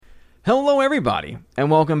Hello, everybody, and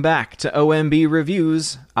welcome back to OMB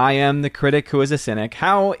Reviews. I am the critic who is a cynic.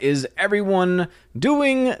 How is everyone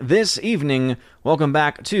doing this evening? Welcome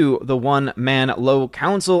back to the One Man Low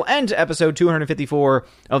Council and to episode 254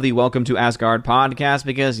 of the Welcome to Asgard podcast,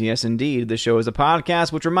 because yes, indeed, the show is a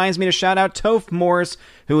podcast, which reminds me to shout out Toph Morris,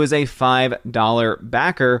 who is a $5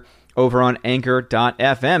 backer over on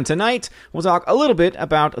Anchor.fm. Tonight, we'll talk a little bit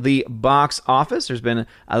about the box office. There's been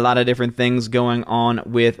a lot of different things going on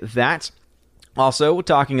with that. Also,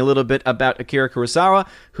 talking a little bit about Akira Kurosawa,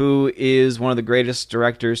 who is one of the greatest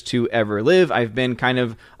directors to ever live. I've been kind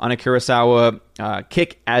of on a Kurosawa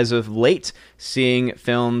kick as of late, seeing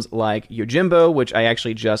films like Yojimbo, which I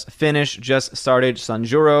actually just started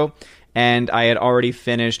Sanjuro, and I had already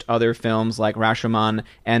finished other films like Rashomon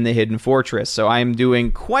and The Hidden Fortress. So I'm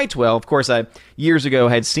doing quite well. Of course, I years ago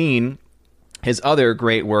had seen his other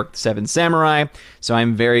great work, Seven Samurai, so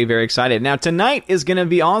I'm very, very excited. Now, tonight is going to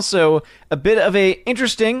be also a bit of an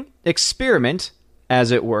interesting experiment,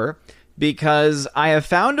 as it were, because I have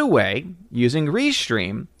found a way, using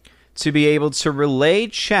Restream, to be able to relay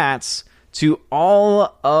chats to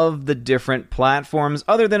all of the different platforms,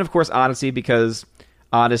 other than, of course, Odyssey, because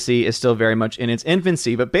Odyssey is still very much in its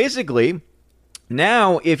infancy. But basically,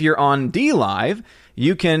 now if you're on DLive,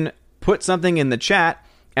 you can put something in the chat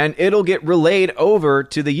and it'll get relayed over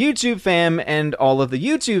to the YouTube fam, and all of the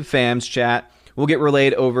YouTube fam's chat will get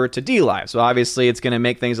relayed over to DLive. So obviously it's going to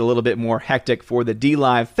make things a little bit more hectic for the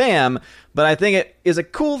DLive fam, but I think it is a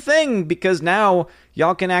cool thing because now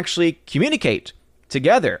y'all can actually communicate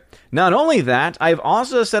together. Not only that, I've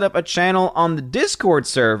also set up a channel on the Discord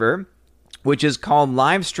server, which is called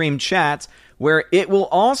Livestream Chat, where it will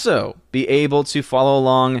also be able to follow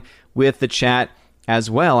along with the chat as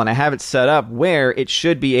well. And I have it set up where it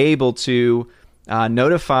should be able to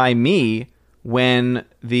notify me when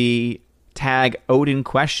the tag Odin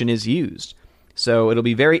question is used. So it'll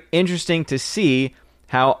be very interesting to see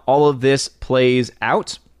how all of this plays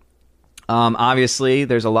out. Obviously,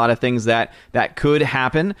 there's a lot of things that could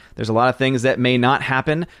happen. There's a lot of things that may not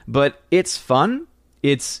happen, but it's fun.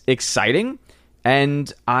 It's exciting,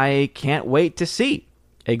 and I can't wait to see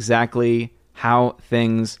exactly how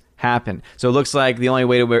things happen. So it looks like the only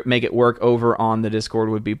way to make it work over on the Discord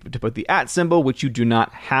would be to put the @ symbol, which you do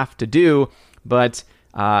not have to do, but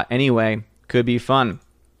anyway, could be fun.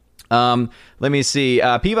 Let me see.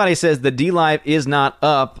 Peabody says the DLive is not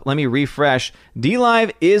up. Let me refresh.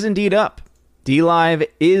 DLive is indeed up. DLive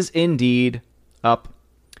is indeed up.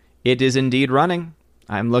 It is indeed running.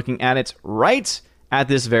 I'm looking at it right at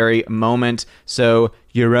this very moment. So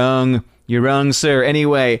you're wrong, sir.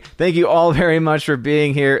 Anyway, thank you all very much for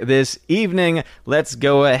being here this evening. Let's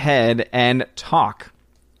go ahead and talk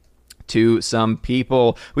to some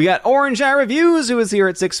people. We got Orange Eye Reviews, who is here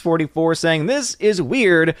at 644, saying this is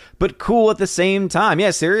weird but cool at the same time.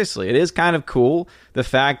 Yeah, seriously, it is kind of cool. The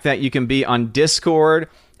fact that you can be on Discord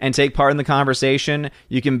and take part in the conversation.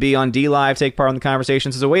 You can be on DLive, take part in the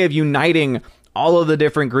conversations. It's a way of uniting all of the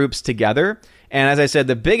different groups together. And as I said,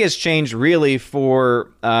 the biggest change really is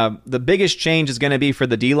going to be for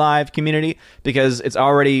the DLive community, because it's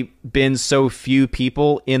already been so few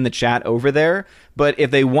people in the chat over there. But if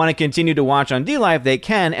they want to continue to watch on DLive, they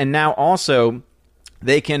can. And now also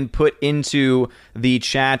they can put into the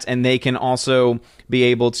chat, and they can also be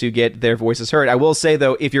able to get their voices heard. I will say,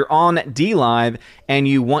 though, if you're on DLive and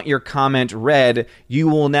you want your comment read, you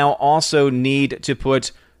will now also need to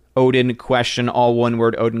put Odin question, all one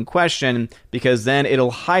word, Odin question, because then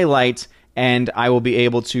it'll highlight and I will be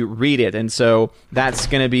able to read it. And so that's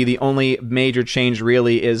going to be the only major change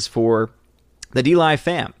really, is for the DLive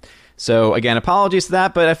fam. So again, apologies to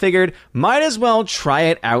that, but I figured might as well try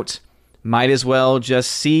it out. Might as well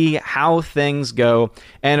just see how things go.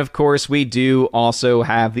 And of course, we do also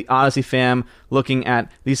have the Odyssey fam looking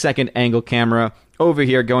at the second angle camera over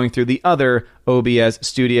here, going through the other OBS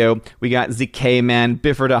studio. We got ZK Man,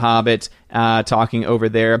 Biffer the Hobbit, talking over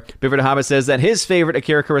there. Biffer the Hobbit says that his favorite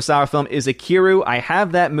Akira Kurosawa film is Akiru. I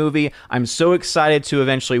have that movie. I'm so excited to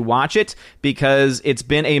eventually watch it, because it's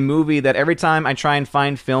been a movie that every time I try and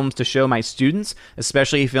find films to show my students,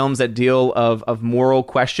 especially films that deal of moral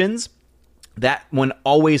questions, that one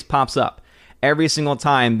always pops up. Every single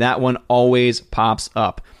time, that one always pops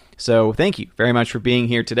up. So thank you very much for being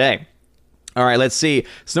here today. All right, let's see.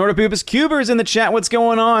 Snortopupus Cuber's in the chat. What's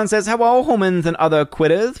going on? Says, hello, humans and other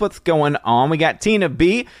quitters. What's going on? We got Tina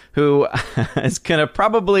B, who is going to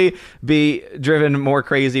probably be driven more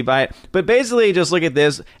crazy by it. But basically, just look at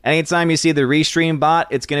this. Anytime you see the Restream bot,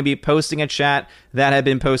 it's going to be posting a chat that had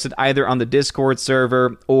been posted either on the Discord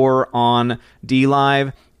server or on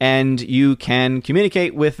DLive. And you can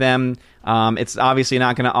communicate with them It's obviously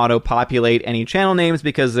not going to auto-populate any channel names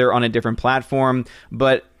because they're on a different platform,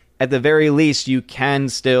 but at the very least, you can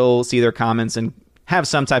still see their comments and have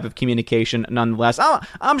some type of communication nonetheless.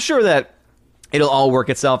 I'm sure that it'll all work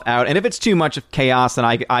itself out. And if it's too much of chaos, then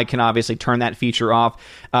I can obviously turn that feature off.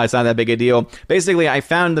 It's not that big a deal. Basically, I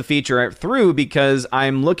found the feature through because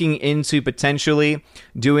I'm looking into potentially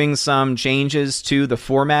doing some changes to the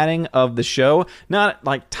formatting of the show. Not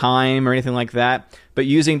like time or anything like that, but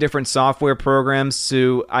using different software programs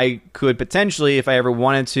so I could potentially, if I ever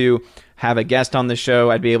wanted to, have a guest on the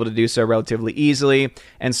show, I'd be able to do so relatively easily.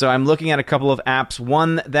 And so I'm looking at a couple of apps.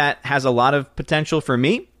 One that has a lot of potential for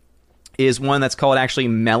me is one that's called actually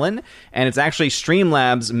Melon, and it's actually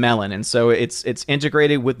Streamlabs Melon, and so it's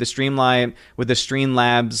integrated with the Streamlabs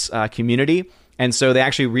community. And so they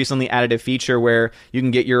actually recently added a feature where you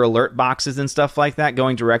can get your alert boxes and stuff like that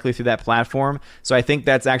going directly through that platform. So I think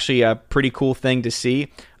that's actually a pretty cool thing to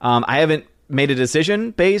see. I haven't made a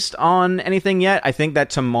decision based on anything yet. I think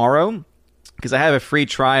that tomorrow, because I have a free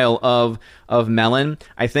trial of Melon,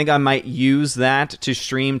 I think I might use that to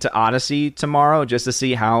stream to Odyssey tomorrow just to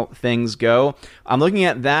see how things go. I'm looking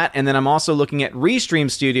at that, and then I'm also looking at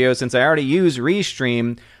Restream Studio since I already use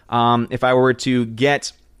Restream. If I were to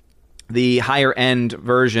get the higher end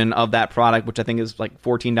version of that product, which I think is like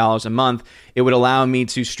 $14 a month, it would allow me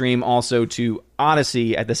to stream also to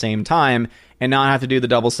Odyssey at the same time and not have to do the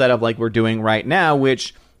double setup like we're doing right now,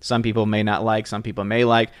 which some people may not like, some people may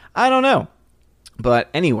like. I don't know. But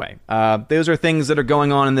anyway, those are things that are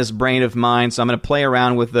going on in this brain of mine, so I'm going to play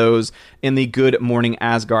around with those in the Good Morning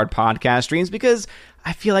Asgard podcast streams because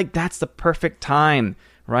I feel like that's the perfect time,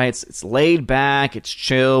 right? It's laid back, it's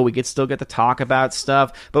chill, we still get to talk about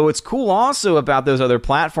stuff. But what's cool also about those other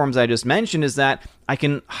platforms I just mentioned is that I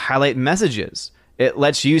can highlight messages. It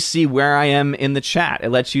lets you see where I am in the chat. It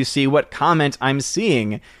lets you see what comment I'm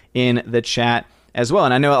seeing in the chat as well.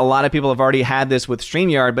 And I know a lot of people have already had this with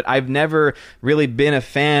StreamYard, but I've never really been a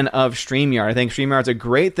fan of StreamYard. I think StreamYard's a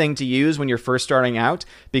great thing to use when you're first starting out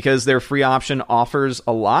because their free option offers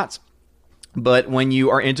a lot. But when you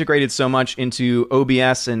are integrated so much into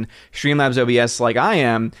OBS and Streamlabs OBS like I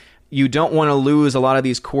am, you don't want to lose a lot of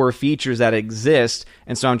these core features that exist.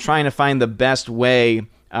 And so I'm trying to find the best way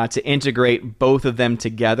to integrate both of them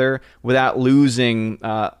together without losing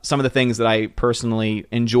some of the things that I personally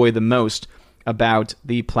enjoy the most about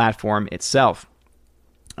the platform itself.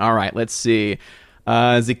 All right, let's see.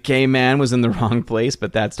 The K-Man was in the wrong place,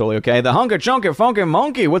 but that's totally okay. The Hunker Chunker Funker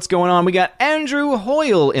Monkey, what's going on? We got Andrew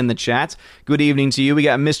Hoyle in the chat. Good evening to you. We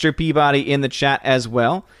got Mr. Peabody in the chat as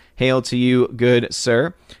well. Hail to you, good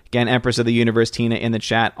sir. Again, Empress of the Universe Tina in the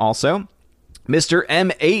chat also. Mr.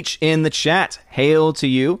 MH in the chat. Hail to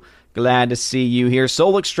you. Glad to see you here.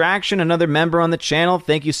 Soul Extraction, another member on the channel.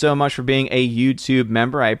 Thank you so much for being a YouTube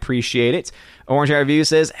member. I appreciate it. Orange Hair Review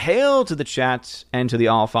says, hail to the chat and to the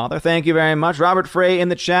All-Father. Thank you very much. Robert Frey in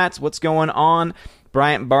the chat. What's going on?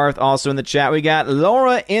 Bryant Barth also in the chat. We got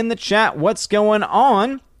Laura in the chat. What's going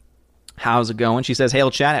on? How's it going? She says, hail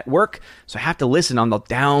chat at work, so I have to listen on the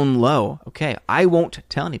down low. Okay, I won't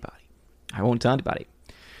tell anybody.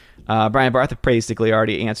 Brian Barth basically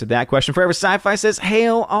already answered that question. Forever Sci-Fi says,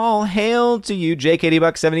 hail all, hail to you. JKD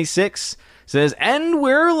Buck 76 says, and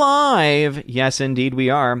we're live. Yes, indeed we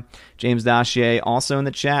are. James Dachier also in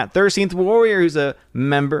the chat. 13th Warrior, who's a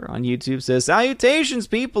member on YouTube, says, salutations,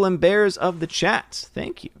 people and bears of the chat.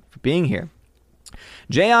 Thank you for being here.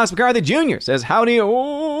 J.Ox McCarthy Jr. says, howdy,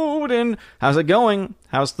 Odin. How's it going?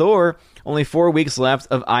 How's Thor? Only 4 weeks left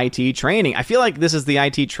of IT training. I feel like this is the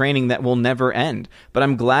IT training that will never end, but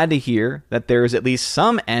I'm glad to hear that there is at least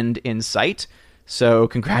some end in sight. So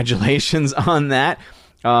congratulations on that.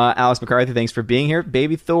 Alex McCarthy, thanks for being here.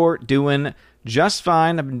 Baby Thor doing just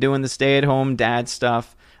fine. I've been doing the stay-at-home dad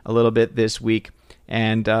stuff a little bit this week,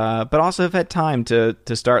 and but also have had time to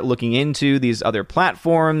start looking into these other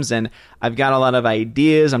platforms, and I've got a lot of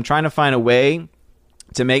ideas. I'm trying to find a way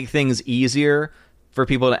to make things easier for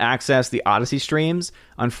people to access the Odyssey streams.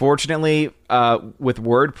 Unfortunately, with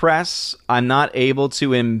WordPress, I'm not able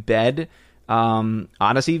to embed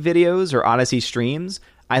Odyssey videos or Odyssey streams.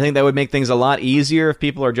 I think that would make things a lot easier if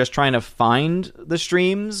people are just trying to find the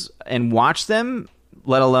streams and watch them,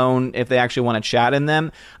 let alone if they actually want to chat in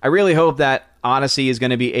them. I really hope that Odyssey is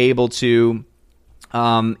going to be able to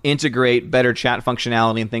integrate better chat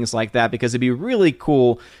functionality and things like that, because it'd be really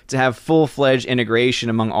cool to have full-fledged integration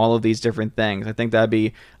among all of these different things. I think that'd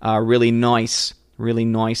be really nice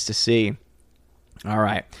to see. All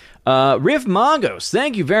right. Riff Magos,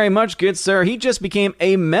 thank you very much, good sir. He just became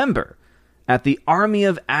a member at the Army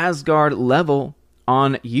of Asgard level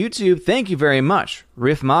on YouTube. Thank you very much,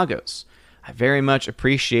 Riff Magos. I very much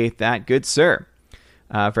appreciate that, good sir.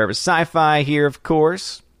 Forever Sci-Fi here, of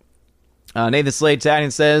course. Nathan Slade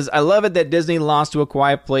Tadian says, I love it that Disney lost to A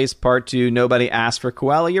Quiet Place Part 2. Nobody asked for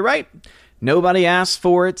Cruella. You're right. Nobody asked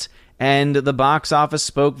for it, and the box office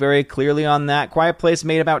spoke very clearly on that. Quiet Place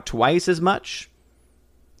made about twice as much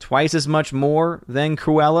more than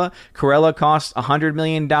Cruella. Cruella cost $100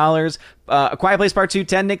 million. A Quiet Place Part 2,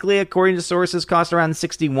 technically, according to sources, cost around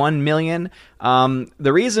 $61 million.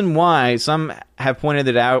 The reason why some have pointed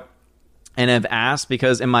it out and have asked,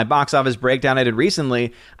 because in my box office breakdown I did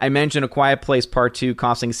recently, I mentioned A Quiet Place Part 2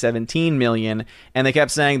 costing $17 million, and they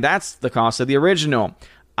kept saying that's the cost of the original.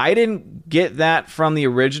 I didn't get that from the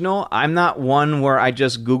original. I'm not one where I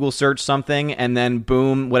just Google search something and then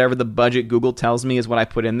boom, whatever the budget Google tells me is what I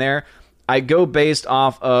put in there. I go based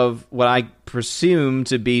off of what I presume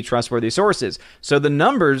to be trustworthy sources. So the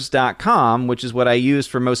numbers.com, which is what I use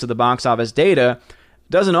for most of the box office data,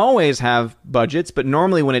 doesn't always have budgets, but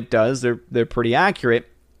normally when it does, they're pretty accurate.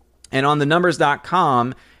 And on the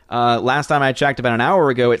numbers.com, last time I checked about an hour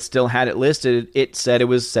ago, it still had it listed. It said it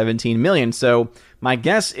was $17 million. So my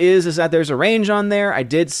guess is that there's a range on there. I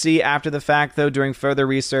did see after the fact, though, during further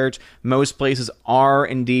research, most places are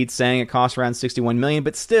indeed saying it costs around $61 million,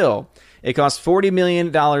 but still, it cost $40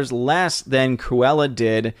 million less than Cruella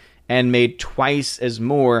did and made twice as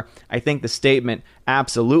more. I think the statement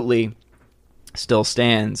absolutely still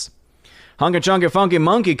stands. Hunka Chunka Funky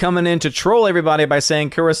Monkey coming in to troll everybody by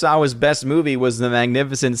saying Kurosawa's best movie was The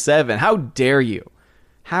Magnificent Seven. How dare you?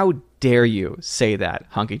 How dare you say that,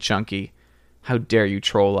 Hunky Chunky? How dare you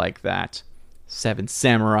troll like that? Seven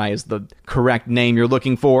Samurai is the correct name you're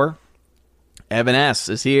looking for. Evan S.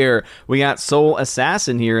 is here. We got Soul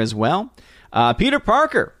Assassin here as well. Peter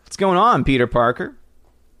Parker. What's going on, Peter Parker?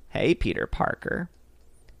 Hey, Peter Parker.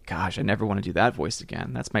 Gosh, I never want to do that voice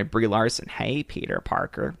again. That's my Brie Larson. Hey, Peter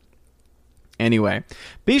Parker. Anyway,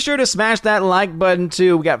 be sure to smash that like button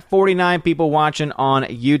too. We got 49 people watching on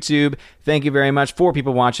YouTube. Thank you very much. 4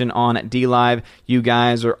 people watching on DLive. You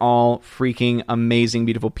guys are all freaking amazing,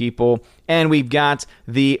 beautiful people. And we've got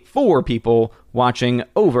the 4 people watching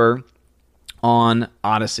over on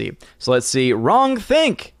Odyssey. So let's see. Wrong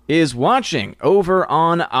Think is watching over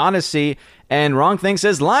on Odyssey. And Wrong Thing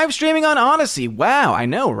says, live streaming on Odyssey. Wow, I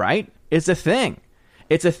know, right? It's a thing.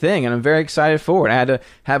 It's a thing, and I'm very excited for it. I had to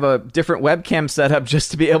have a different webcam set up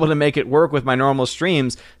just to be able to make it work with my normal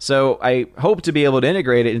streams. So I hope to be able to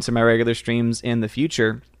integrate it into my regular streams in the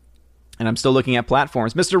future. And I'm still looking at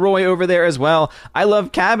platforms. Mr. Roy over there as well. I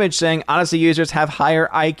love Cabbage saying Odyssey users have higher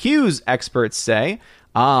IQs, experts say.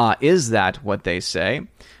 Ah, is that what they say?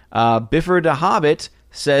 Biffer the Hobbit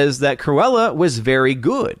says that Cruella was very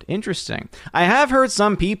good. Interesting. I have heard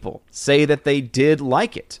some people say that they did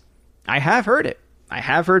like it. I have heard it. I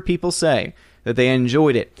have heard people say that they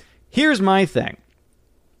enjoyed it. Here's my thing.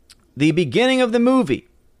 The beginning of the movie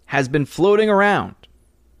has been floating around.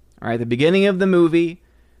 All right, the beginning of the movie,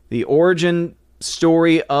 the origin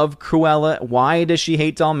story of Cruella, why does she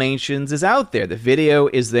hate Dalmatians, is out there. The video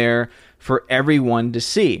is there for everyone to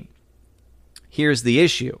see. Here's the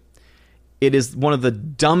issue. It is one of the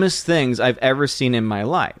dumbest things I've ever seen in my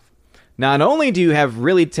life. Not only do you have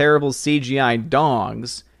really terrible CGI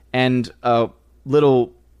dogs and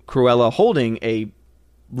little Cruella holding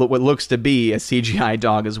what looks to be a CGI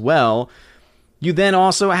dog as well, you then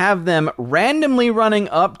also have them randomly running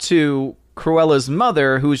up to Cruella's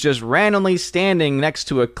mother, who's just randomly standing next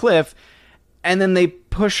to a cliff, and then they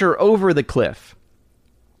push her over the cliff.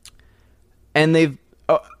 And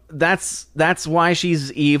that's why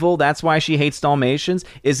she's evil. That's why she hates Dalmatians.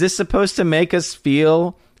 Is this supposed to make us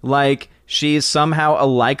feel like she's somehow a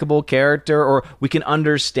likable character, or we can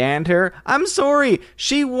understand her? I'm sorry.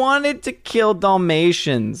 She wanted to kill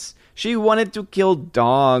Dalmatians. She wanted to kill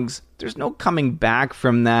dogs. There's no coming back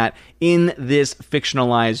from that in this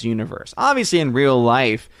fictionalized universe. Obviously, in real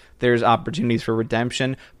life, there's opportunities for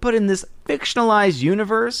redemption. But in this fictionalized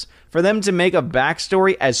universe, for them to make a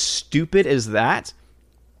backstory as stupid as that...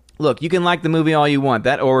 Look, you can like the movie all you want.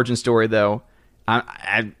 That origin story, though,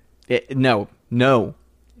 no,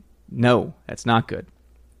 that's not good.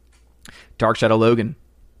 Dark Shadow Logan,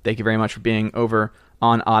 thank you very much for being over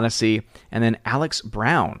on Odyssey. And then Alex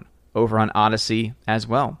Brown over on Odyssey as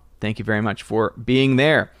well. Thank you very much for being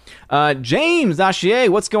there. James Dachier,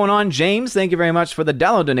 what's going on, James? Thank you very much for the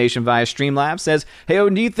dollar donation via Streamlabs. Says, hey,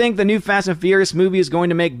 do you think the new Fast and Furious movie is going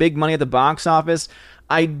to make big money at the box office?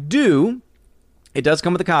 I do. It does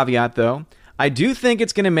come with a caveat, though. I do think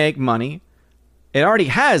it's going to make money. It already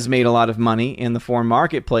has made a lot of money in the foreign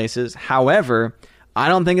marketplaces. However, I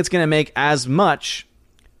don't think it's going to make as much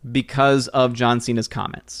because of John Cena's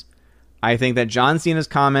comments. I think that John Cena's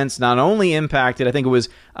comments not only impacted, I think it was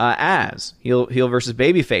heel versus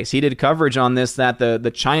babyface. He did coverage on this that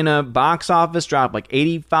the China box office dropped like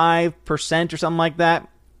 85% or something like that,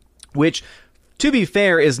 which, to be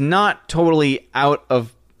fair, is not totally out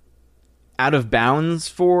of bounds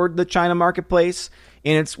for the China marketplace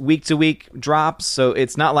in its week-to-week drops. So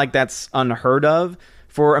it's not like that's unheard of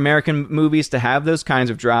for American movies to have those kinds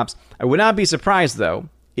of drops. I would not be surprised, though,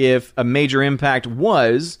 if a major impact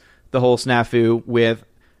was the whole snafu with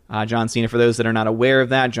John Cena. For those that are not aware of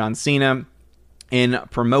that, John Cena, in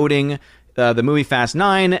promoting the movie Fast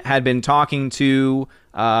 9, had been talking to,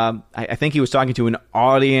 I think he was talking to an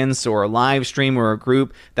audience or a live stream or a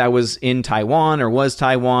group that was in Taiwan or was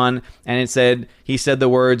Taiwan, and he said the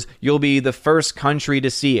words, "You'll be the first country to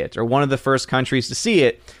see it," or one of the first countries to see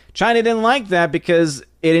it. China didn't like that because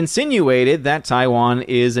it insinuated that Taiwan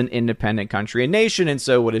is an independent country and nation, and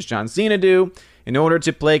so what does John Cena do? In order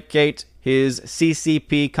to placate his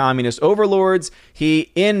CCP communist overlords,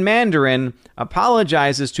 he, in Mandarin,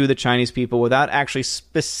 apologizes to the Chinese people without actually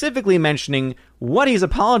specifically mentioning what he's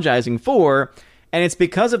apologizing for. And it's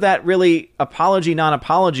because of that really apology,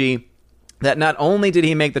 non-apology, that not only did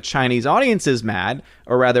he make the Chinese audiences mad,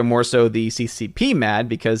 or rather more so the CCP mad,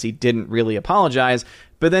 because he didn't really apologize,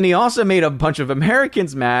 but then he also made a bunch of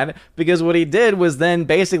Americans mad, because what he did was then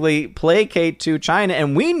basically placate to China,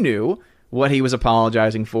 and we knew what he was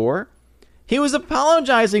apologizing for. He was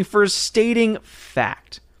apologizing for stating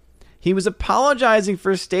fact. He was apologizing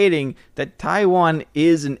for stating that Taiwan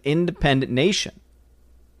is an independent nation.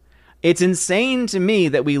 It's insane to me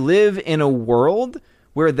that we live in a world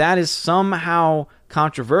where that is somehow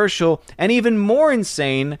controversial, and even more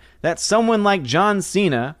insane that someone like John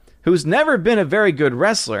Cena, who's never been a very good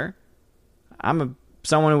wrestler,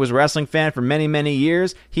 someone who was a wrestling fan for many, many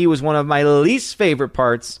years, he was one of my least favorite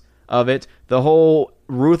parts of it, the whole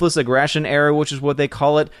ruthless aggression era, which is what they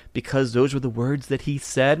call it, because those were the words that he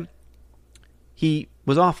said. He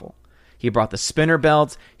was awful. He brought the spinner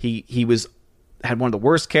belt. He had one of the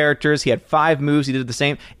worst characters. He had 5 moves. He did the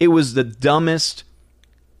same. It was the dumbest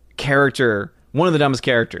character, one of the dumbest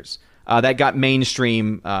characters that got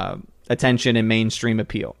mainstream attention and mainstream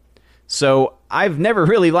appeal. So I've never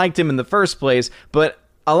really liked him in the first place, but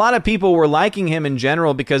a lot of people were liking him in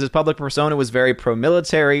general because his public persona was very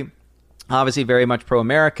pro-military, obviously very much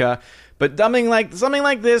pro-America. But something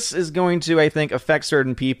like this is going to, I think, affect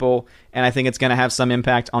certain people, and I think it's going to have some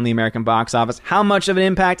impact on the American box office. How much of an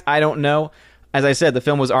impact, I don't know. As I said, the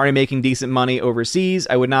film was already making decent money overseas.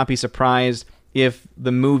 I would not be surprised if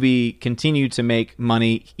the movie continued to make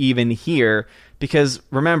money even here, because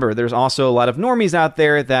remember, there's also a lot of normies out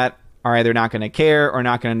there that are either not going to care or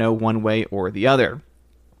not going to know one way or the other.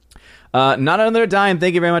 Not Another Dime,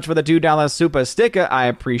 thank you very much for the $2 super sticker. I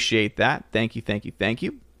appreciate that. Thank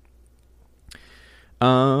you.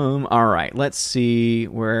 All right, let's see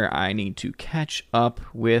where I need to catch up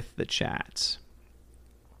with the chat.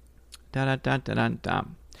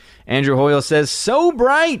 Andrew Hoyle says, so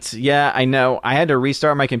bright. Yeah, I know. I had to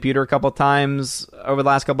restart my computer a couple times over the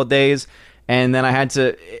last couple of days, and then I had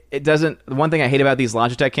to, one thing I hate about these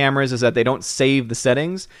Logitech cameras is that they don't save the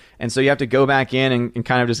settings, and so you have to go back in and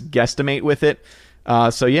kind of just guesstimate with it.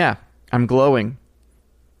 So yeah, I'm glowing,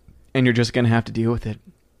 and you're just going to have to deal with it.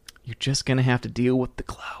 You're just going to have to deal with the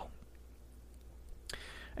glow.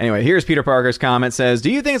 Anyway, here's Peter Parker's comment. Says,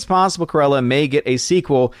 do you think it's possible Cruella may get a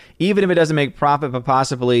sequel, even if it doesn't make profit, but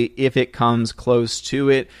possibly if it comes close to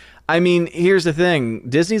it? I mean, here's the thing.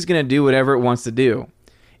 Disney's going to do whatever it wants to do.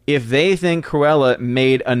 If they think Cruella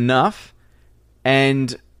made enough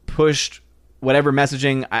and pushed whatever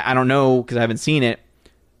messaging, I don't know because I haven't seen it,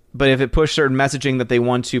 but if it pushed certain messaging that they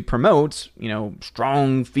want to promote,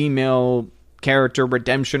 strong female character,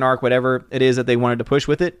 redemption arc, whatever it is that they wanted to push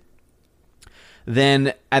with it,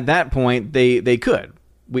 then at that point they could.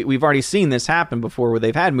 We've already seen this happen before where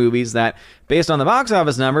they've had movies that, based on the box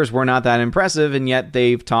office numbers, were not that impressive, and yet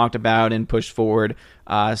they've talked about and pushed forward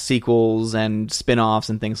sequels and spin-offs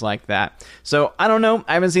and things like that. So I don't know.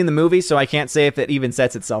 I haven't seen the movie, so I can't say if it even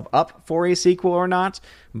sets itself up for a sequel or not,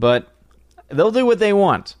 but they'll do what they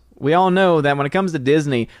want. We all know that when it comes to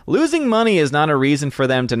Disney, losing money is not a reason for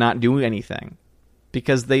them to not do anything,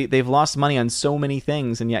 because they've lost money on so many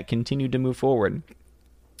things and yet continue to move forward.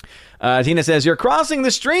 Tina says, you're crossing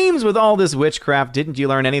the streams with all this witchcraft. Didn't you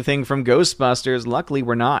learn anything from Ghostbusters? Luckily,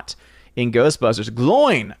 we're not in Ghostbusters.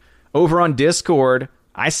 Gloin, over on Discord,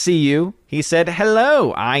 I see you. He said,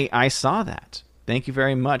 hello. I saw that. Thank you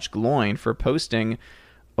very much, Gloin, for posting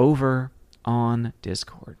over on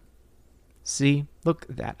Discord. See, look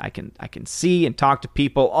at that. I can see and talk to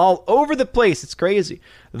people all over the place. It's crazy.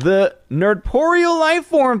 The Nerdporial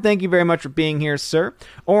Lifeform, thank you very much for being here, sir.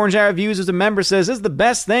 Orange Eye Reviews as a member says, this is the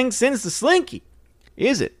best thing since the Slinky.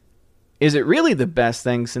 Is it? Is it really the best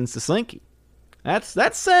thing since the Slinky? That's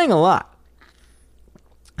saying a lot.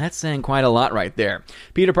 That's saying quite a lot right there.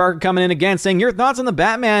 Peter Parker coming in again saying, your thoughts on the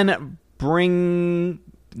Batman Bring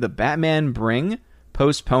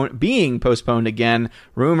being postponed again.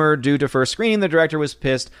 Rumor due to first screening, the director was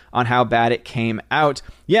pissed on how bad it came out.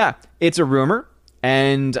 Yeah, it's a rumor.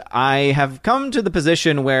 And I have come to the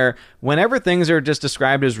position where whenever things are just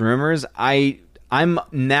described as rumors, I'm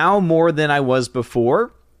now more than I was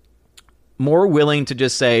before, more willing to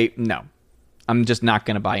just say, no, I'm just not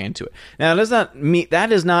going to buy into it. Now, that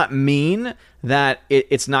does not mean that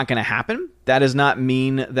it's not going to happen. That does not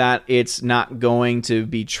mean that it's not going to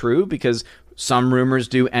be true, because some rumors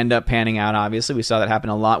do end up panning out, obviously. We saw that happen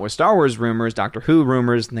a lot with Star Wars rumors, Doctor Who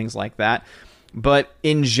rumors, and things like that. But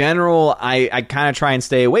in general, I kind of try and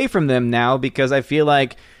stay away from them now, because I feel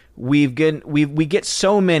like we get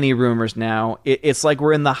so many rumors now. It's like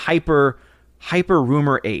we're in the hyper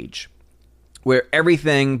rumor age, where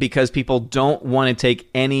everything, because people don't want to take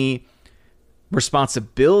any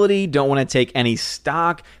responsibility, don't want to take any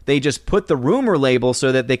stock, they just put the rumor label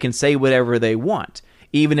so that they can say whatever they want,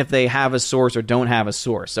 even if they have a source or don't have a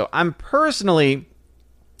source. So I'm personally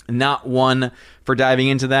not one for diving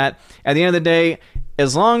into that. At the end of the day,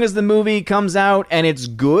 as long as the movie comes out and it's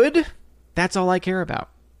good, that's all I care about.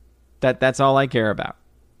 That's all I care about.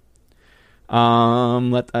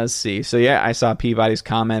 Let us see. So yeah, I saw Peabody's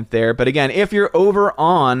comment there. But again, if you're over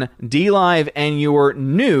on DLive and you're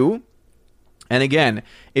new, and again,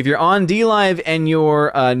 if you're on DLive and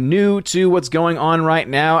you're new to what's going on right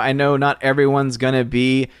now, I know not everyone's going to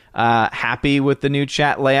be happy with the new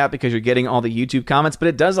chat layout because you're getting all the YouTube comments, but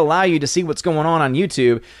it does allow you to see what's going on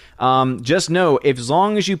YouTube. Just know, as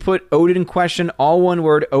long as you put Odin Question, all one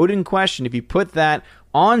word, Odin Question, if you put that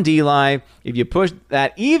on DLive, if you push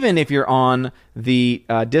that, even if you're on the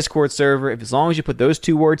Discord server, as long as you put those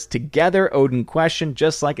two words together, Odin Question,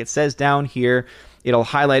 just like it says down here, it'll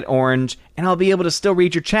highlight orange, and I'll be able to still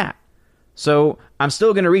read your chat. So I'm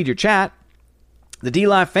still going to read your chat. The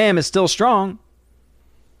DLive fam is still strong.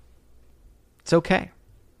 It's okay.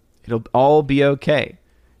 It'll all be okay.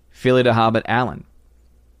 Philly to Hobbit Allen.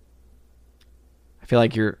 I feel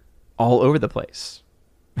like you're all over the place.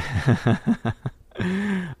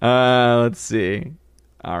 Let's see.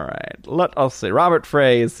 All right. Let us see. Robert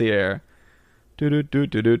Frey is here. Let's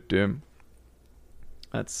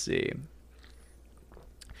see.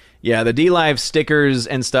 Yeah, the DLive stickers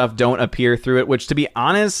and stuff don't appear through it, which, to be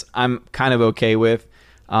honest, I'm kind of okay with,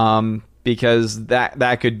 because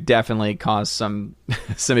that could definitely cause some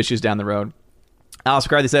issues down the road. Alice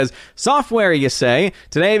McCarthy says, software, you say?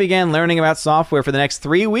 Today I began learning about software for the next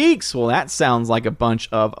 3 weeks. Well, that sounds like a bunch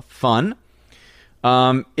of fun.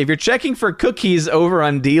 If you're checking for cookies over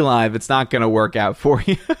on DLive, it's not going to work out for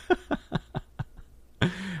you.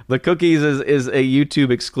 The cookies is a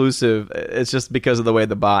YouTube exclusive. It's just because of the way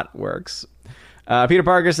the bot works. Peter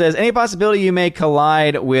Parker says, any possibility you may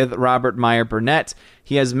collide with Robert Meyer Burnett?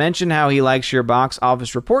 He has mentioned how he likes your box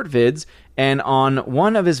office report vids, and on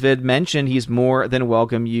one of his vid mentioned he's more than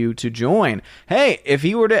welcome you to join. Hey, if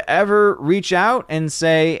he were to ever reach out and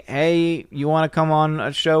say, hey, you want to come on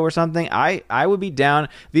a show or something, I would be down.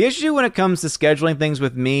 The issue when it comes to scheduling things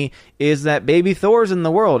with me is that Baby Thor's in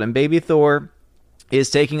the world, and Baby Thor is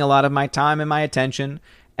taking a lot of my time and my attention,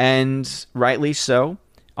 and rightly so.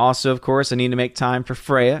 Also, of course, I need to make time for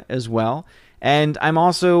Freya as well. And I'm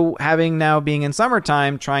also being in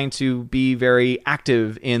summertime, trying to be very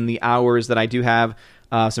active in the hours that I do have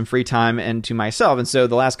some free time and to myself. And so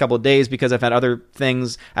the last couple of days, because I've had other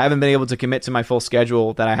things, I haven't been able to commit to my full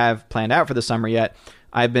schedule that I have planned out for the summer yet.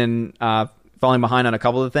 I've been falling behind on a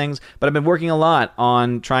couple of things, but I've been working a lot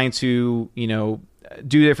on trying to,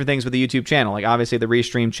 do different things with the YouTube channel. Like obviously the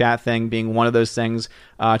restream chat thing being one of those things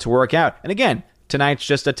to work out. And again, tonight's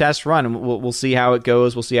just a test run, and we'll see how it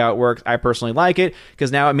goes. We'll see how it works. I personally like it because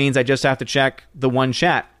now it means I just have to check the one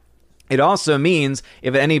chat. It also means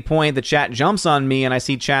if at any point the chat jumps on me and I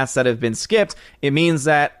see chats that have been skipped, it means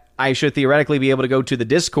that I should theoretically be able to go to the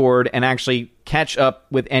Discord and actually catch up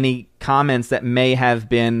with any comments that may have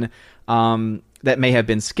been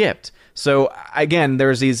skipped. So again,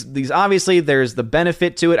 there's these obviously there's the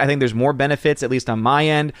benefit to it. I think there's more benefits, at least on my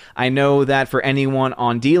end. I know that for anyone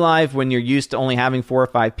on DLive, when you're used to only having 4 or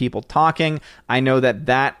 5 people talking, I know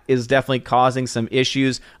that is definitely causing some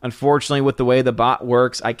issues. Unfortunately, with the way the bot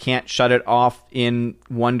works, I can't shut it off in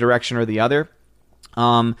one direction or the other.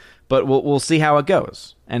 But we'll see how it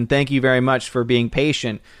goes. And thank you very much for being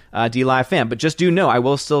patient, DLive fan. But just do know, I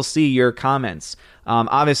will still see your comments.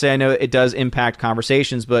 Obviously, I know it does impact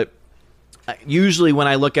conversations, but usually when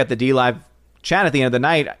I look at the DLive chat at the end of the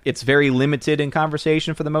night, it's very limited in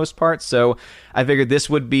conversation for the most part. So I figured this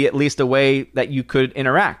would be at least a way that you could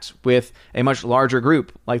interact with a much larger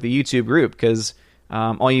group, like the YouTube group, because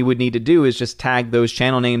all you would need to do is just tag those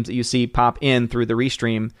channel names that you see pop in through the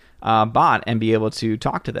Restream bot and be able to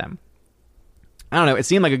talk to them. I don't know. It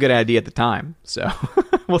seemed like a good idea at the time, so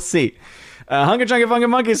we'll see. Hunker Chunky Funky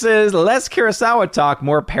Monkey says, less Kurosawa talk,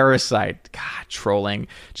 more Parasite. God, trolling.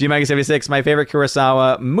 G-Mike76, my favorite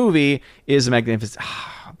Kurosawa movie is Magnificent...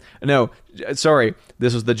 No, sorry.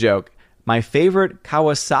 This was the joke. My favorite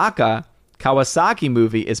Kawasaki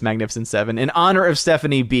movie is Magnificent Seven, in honor of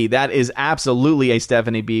Stephanie B. That is absolutely a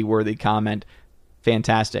Stephanie B. worthy comment.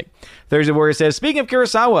 Fantastic. Thursday Warrior says, speaking of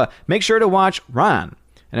Kurosawa, make sure to watch Ran,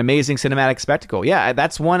 an amazing cinematic spectacle. Yeah,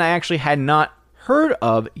 that's one I actually had not heard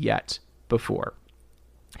of yet before.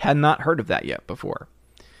 Had not heard of that yet before.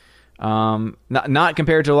 Not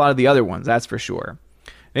compared to a lot of the other ones, that's for sure.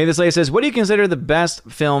 Nathan Slay says, what do you consider the best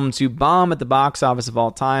film to bomb at the box office of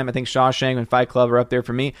all time? I think Shawshank and Fight Club are up there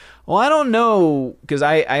for me. Well, I don't know, because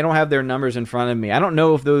I don't have their numbers in front of me. I don't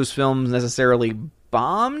know if those films necessarily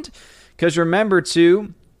bombed, because remember,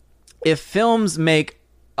 too, if films make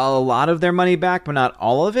a lot of their money back, but not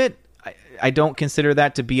all of it, I don't consider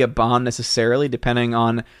that to be a bomb necessarily, depending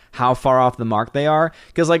on how far off the mark they are.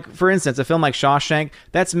 Because, like, for instance, a film like Shawshank,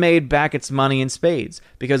 that's made back its money in spades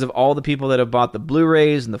because of all the people that have bought the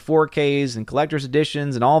Blu-rays and the 4Ks and collector's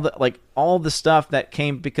editions and all the stuff that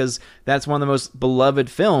came, because that's one of the most beloved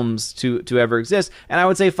films to ever exist. And I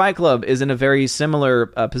would say Fight Club is in a very similar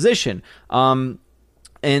position.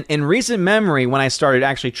 In recent memory, when I started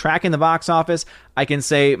actually tracking the box office, I can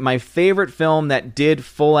say my favorite film that did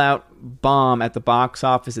full-out bomb at the box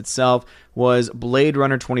office itself was Blade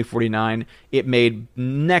Runner 2049. It made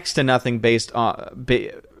next to nothing based on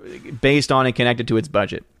and connected to its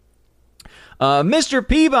budget. Mr.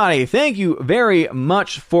 Peabody, thank you very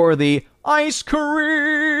much for the ice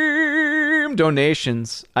cream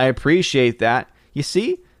donations. I appreciate that. You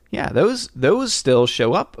see? Yeah, those still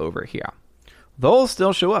show up over here. They'll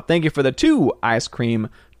still show up. Thank you for the 2 ice cream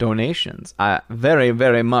donations. I very,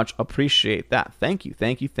 very much appreciate that. Thank you.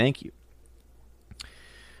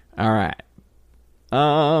 All right.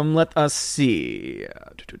 Let us see.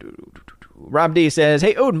 Rob D says,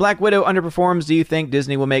 hey, Odin, Black Widow underperforms. Do you think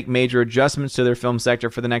Disney will make major adjustments to their film sector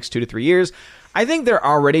for the next 2 to 3 years? I think they're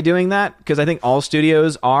already doing that, because I think all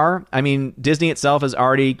studios are. I mean, Disney itself has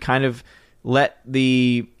already kind of let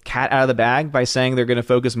the cat out of the bag by saying they're going to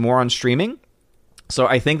focus more on streaming. So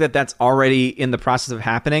I think that that's already in the process of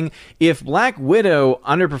happening. If Black Widow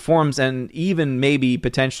underperforms and even maybe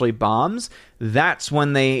potentially bombs, that's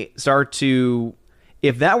when they start to...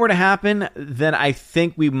 If that were to happen, then I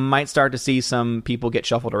think we might start to see some people get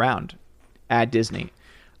shuffled around at Disney.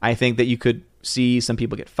 I think that you could see some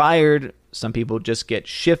people get fired, some people just get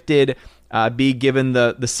shifted, be given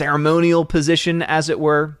the ceremonial position, as it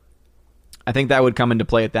were. I think that would come into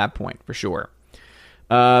play at that point, for sure.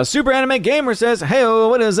 Super Anime Gamer says, hey,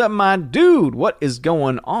 what is up, my dude? What is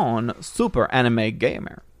going on, Super Anime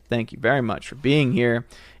Gamer? Thank you very much for being here.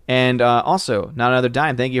 And also, Not Another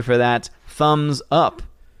Dime, thank you for that thumbs up.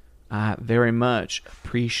 I very much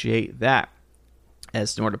appreciate that.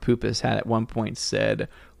 As Snortopoopas had at one point said,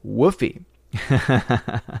 woofy.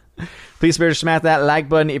 Please smash that like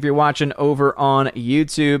button if you're watching over on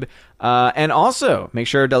YouTube. And also, make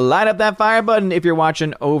sure to light up that fire button if you're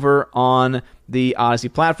watching over on the Odyssey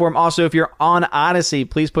platform. Also, if you're on Odyssey,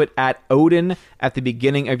 please put @Odin at the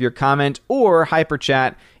beginning of your comment, or hyper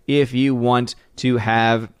chat if you want to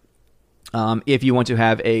have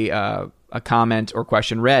a comment or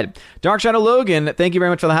question read. Dark Shadow Logan, thank you very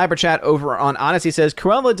much for the hyper chat over on Odyssey, says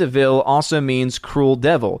Cruella de Vil also means cruel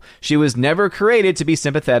devil. She was never created to be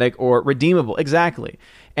sympathetic or redeemable. Exactly.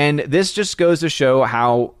 And this just goes to show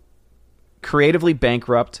how creatively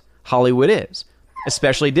bankrupt Hollywood is,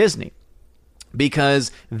 especially Disney.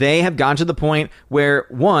 Because they have gone to the point where,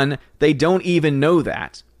 one, they don't even know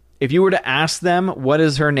that. If you were to ask them, what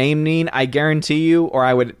does her name mean? I guarantee you, or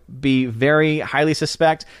I would be very highly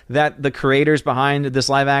suspect, that the creators behind this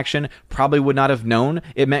live action probably would not have known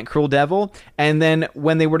it meant Cruel Devil. And then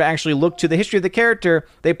when they were to actually look to the history of the character,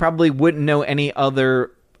 they probably wouldn't know any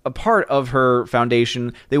other a part of her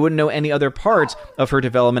foundation. They wouldn't know any other part of her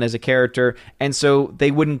development as a character, and so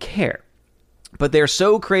they wouldn't care. But they're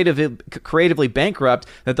so creatively bankrupt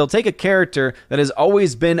that they'll take a character that has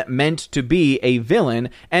always been meant to be a villain,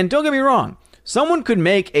 and don't get me wrong, someone could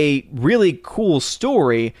make a really cool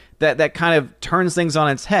story that kind of turns things on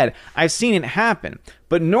its head. I've seen it happen.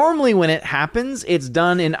 But normally when it happens, it's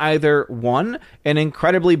done in either one, an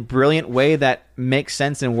incredibly brilliant way that makes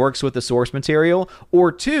sense and works with the source material,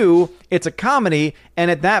 or two, it's a comedy,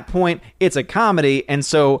 and at that point, it's a comedy, and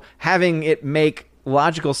so having it make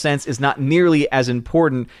logical sense is not nearly as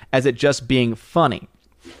important as it just being funny.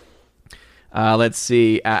 Let's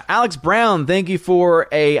see. Alex Brown, thank you for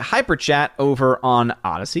a hyper chat over on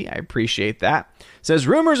Odyssey. I appreciate that. Says,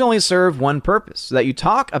 rumors only serve one purpose, so that you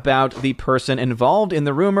talk about the person involved in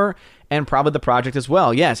the rumor and probably the project as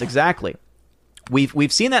well. Yes, exactly.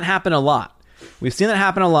 We've seen that happen a lot. We've seen that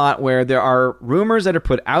happen a lot where there are rumors that are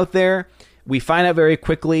put out there. We find out very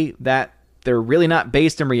quickly that they're really not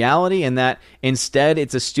based in reality, and that instead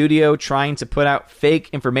it's a studio trying to put out fake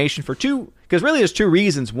information for because really there's two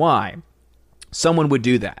reasons why someone would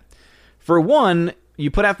do that. For one, you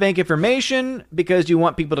put out fake information because you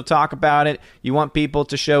want people to talk about it. You want people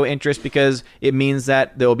to show interest because it means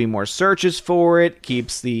that there will be more searches for it,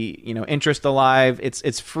 keeps the interest alive.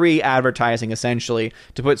 It's free advertising, essentially,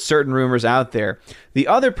 to put certain rumors out there. The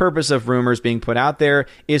other purpose of rumors being put out there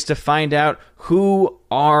is to find out who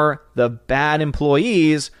are the bad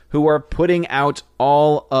employees who are putting out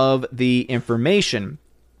all of the information,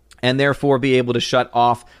 and therefore be able to shut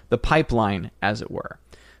off the pipeline, as it were.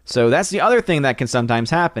 So that's the other thing that can sometimes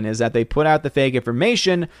happen, is that they put out the fake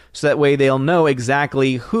information so that way they'll know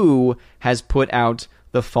exactly who has put out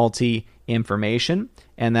the faulty information,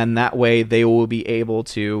 and then that way they will be able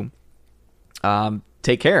to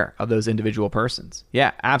take care of those individual persons.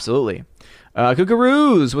 Yeah, absolutely.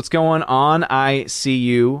 Kookaroos, what's going on? I see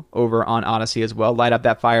you over on Odyssey as well. Light up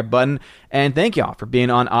that fire button, and thank y'all for being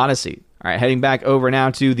on Odyssey. All right, heading back over now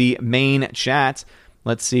to the main chat.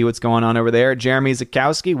 Let's see what's going on over there. Jeremy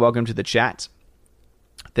Zakowski, welcome to the chat.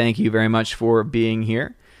 Thank you very much for being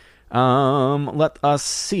here. Let us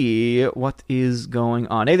see what is going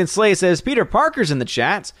on. Nathan Slay says, Peter Parker's in the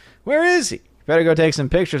chat. Where is he? Better go take some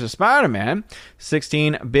pictures of Spider-Man.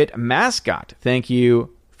 16-bit mascot. Thank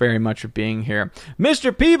you very much for being here.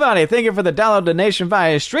 Mr. Peabody, thank you for the dollar donation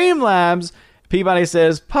via Streamlabs. Peabody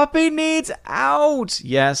says, puppy needs out.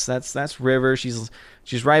 Yes, that's River. She's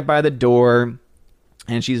right by the door.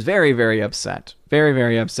 And she's very, very upset. Very,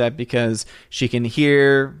 very upset because she can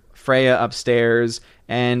hear Freya upstairs,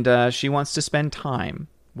 and she wants to spend time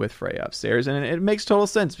with Freya upstairs. And it makes total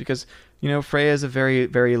sense because, Freya is a very,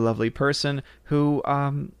 very lovely person who,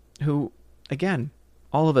 again,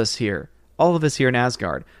 all of us here in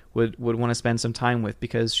Asgard would want to spend some time with,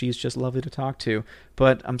 because she's just lovely to talk to.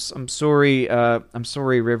 But I'm sorry,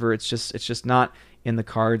 River. It's just not in the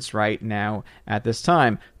cards right now at this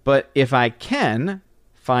time. But if I can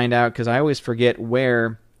find out, because I always forget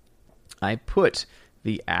where I put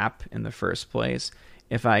the app in the first place.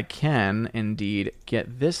 If I can indeed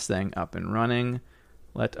get this thing up and running,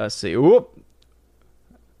 let us see. Whoop!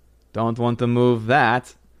 Don't want to move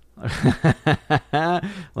that. Let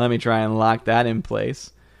me try and lock that in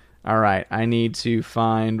place. All right, I need to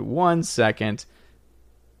find 1 second.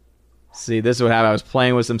 See, this is what happened. I was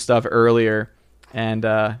playing with some stuff earlier, and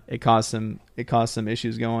it caused some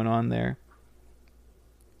issues going on there.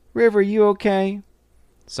 River, you okay?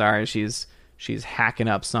 Sorry, she's hacking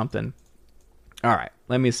up something. All right,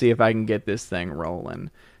 let me see if I can get this thing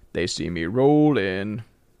rolling. They see me rolling.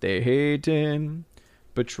 They hating,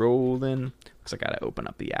 patrolling. Looks like I gotta open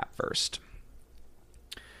up the app first.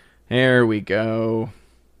 There we go.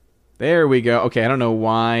 Okay, I don't know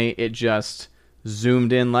why it just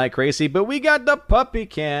zoomed in like crazy, but we got the puppy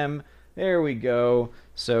cam. There we go.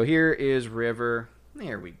 So here is River.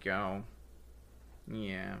 There we go.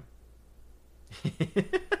 Yeah.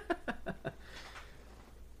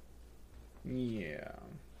 Yeah.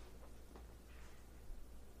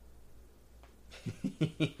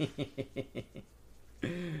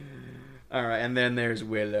 All right, and then there's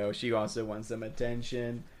Willow. She also wants some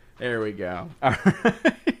attention. There we go. All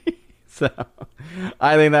right. So,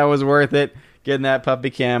 I think that was worth it, getting that puppy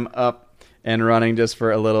cam up and running just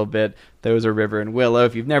for a little bit. Those are River and Willow.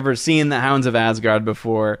 If you've never seen the Hounds of Asgard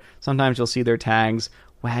before, sometimes you'll see their tags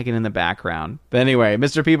wagging in the background. But anyway,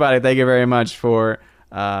 Mr. Peabody, thank you very much for...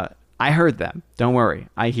 I heard them. Don't worry.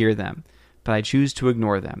 I hear them. But I choose to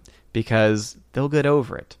ignore them because they'll get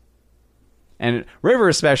over it. And River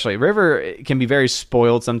especially. River can be very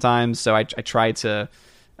spoiled sometimes, so I try to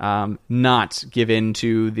not give in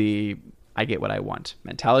to the I get what I want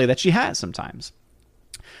mentality that she has sometimes.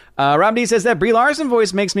 Rob D says that Brie Larson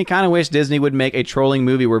voice makes me kind of wish Disney would make a trolling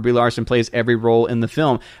movie where Brie Larson plays every role in the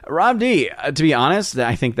film. Rob D, to be honest,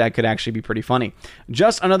 I think that could actually be pretty funny.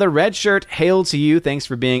 Just another red shirt. Hail to you. Thanks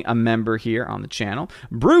for being a member here on the channel.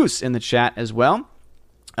 Bruce in the chat as well.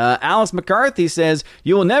 Alice McCarthy says,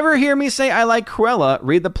 you will never hear me say I like Cruella.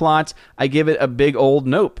 Read the plot. I give it a big old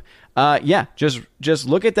nope. Yeah, just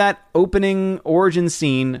look at that opening origin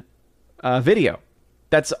scene video.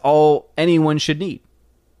 That's all anyone should need.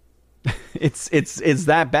 It's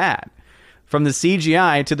that bad. From the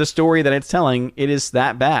CGI to the story that it's telling, it is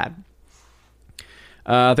that bad.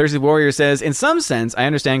 Thirsty Warrior says, in some sense, I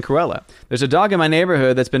understand Cruella. There's a dog in my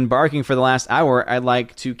neighborhood that's been barking for the last hour. I'd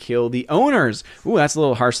like to kill the owners. Ooh, that's a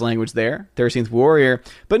little harsh language there. 13th Warrior.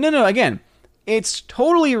 But no, again, it's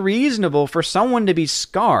totally reasonable for someone to be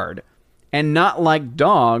scarred and not like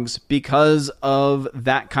dogs because of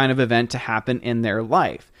that kind of event to happen in their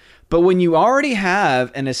life. But when you already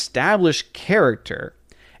have an established character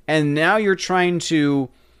and now you're trying to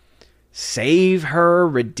save her,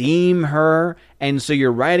 redeem her, and so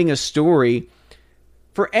you're writing a story,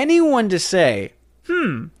 for anyone to say,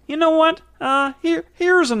 you know what,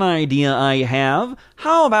 here's an idea I have.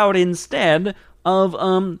 How about instead of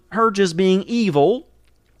her just being evil,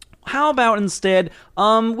 how about instead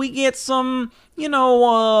we get some,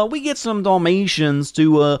 we get some Dalmatians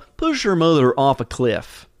to push her mother off a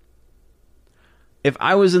cliff. If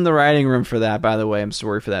I was in the writing room for that, by the way, I'm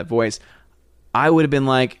sorry for that voice, I would have been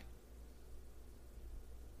like,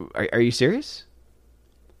 are you serious?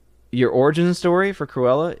 Your origin story for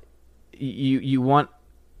Cruella, you want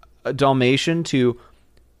a Dalmatian to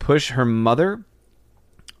push her mother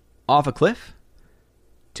off a cliff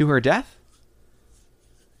to her death?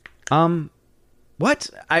 What?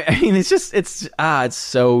 I mean, it's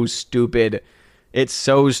so stupid. It's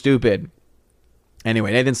so stupid.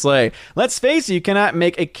 Anyway, Nathan Slay. Let's face it, you cannot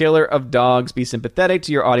make a killer of dogs be sympathetic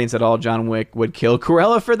to your audience at all. John Wick would kill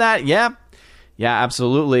Cruella for that. Yeah,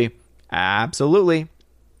 absolutely. Absolutely.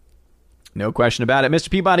 No question about it.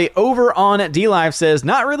 Mr. Peabody over on DLive says,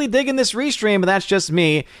 not really digging this restream, but that's just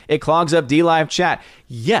me. It clogs up DLive chat.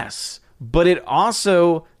 Yes, but it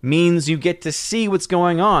also means you get to see what's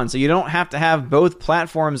going on. So you don't have to have both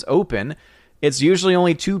platforms open. It's usually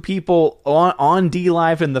only two people on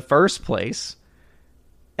DLive in the first place.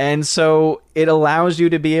 And so it allows you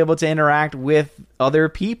to be able to interact with other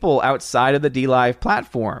people outside of the DLive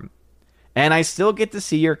platform. And I still get to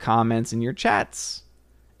see your comments and your chats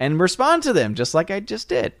and respond to them just like I just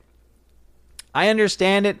did. I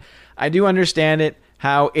understand it. I do understand it,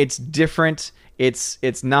 how it's different.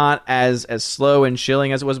 It's not as slow and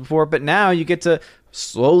chilling as it was before, but now you get to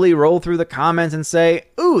slowly roll through the comments and say,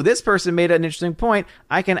 ooh, this person made an interesting point.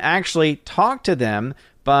 I can actually talk to them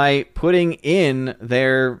by putting in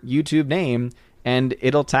their YouTube name and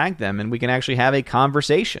it'll tag them and we can actually have a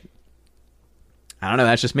conversation. I don't know,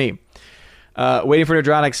 that's just me. Waiting for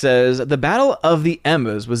Neurotic says, the Battle of the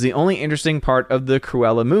Emmas was the only interesting part of the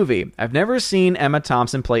Cruella movie. I've never seen Emma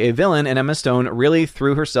Thompson play a villain, and Emma Stone really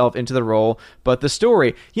threw herself into the role, but the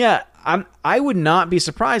story, I would not be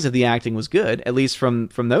surprised if the acting was good, at least from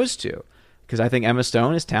those two, because I think Emma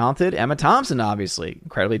Stone is talented. Emma Thompson, obviously,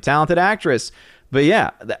 incredibly talented actress. But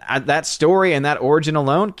yeah, that story and that origin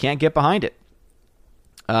alone, can't get behind it.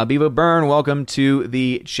 Bevo Byrne, welcome to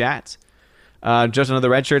the chat. Just another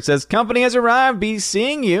red shirt says, company has arrived, be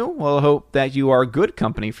seeing you. Well, hope that you are good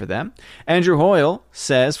company for them. Andrew Hoyle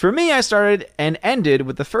says, for me, I started and ended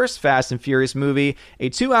with the first Fast and Furious movie, a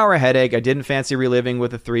 2-hour headache I didn't fancy reliving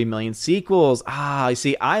with the 3 million sequels. You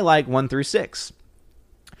see, I like 1 through 6.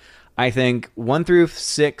 I think 1 through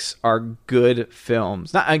 6 are good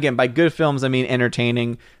films. Not, again, by good films, I mean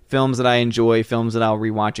entertaining films that I enjoy, films that I'll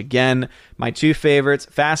rewatch again. My two favorites,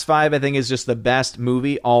 Fast 5, I think is just the best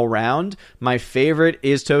movie all round. My favorite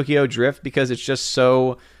is Tokyo Drift because it's just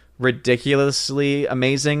so ridiculously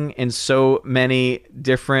amazing in so many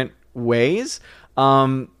different ways.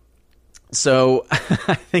 So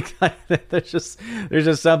I think there's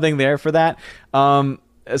just something there for that.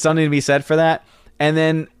 Something to be said for that. And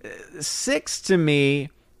then 6 to me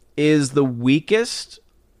is the weakest,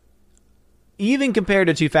 even compared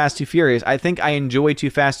to Too Fast, Too Furious. I think I enjoy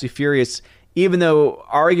Too Fast, Too Furious, even though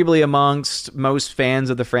arguably amongst most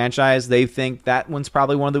fans of the franchise, they think that one's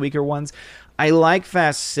probably one of the weaker ones. I like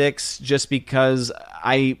Fast 6 just because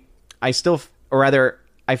I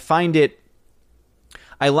find it,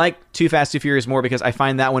 I like Too Fast, Too Furious more because I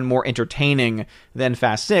find that one more entertaining than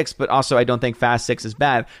Fast 6, but also I don't think Fast 6 is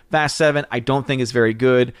bad. Fast 7, I don't think is very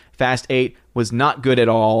good. Fast 8 was not good at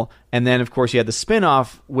all. And then, of course, you had the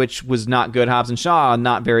spin-off, which was not good. Hobbs and Shaw,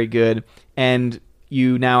 not very good. And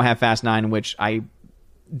you now have Fast 9, which I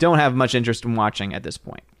don't have much interest in watching at this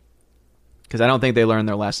point, because I don't think they learned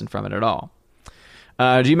their lesson from it at all.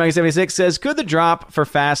 G-Mega76 says, could the drop for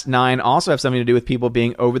Fast 9 also have something to do with people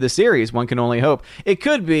being over the series? One can only hope. It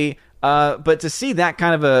could be, but to see that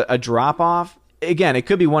kind of a drop-off, again, it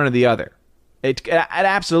could be one or the other. It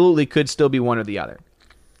absolutely could still be one or the other.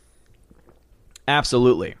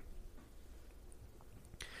 Absolutely.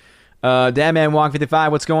 Dadman Walk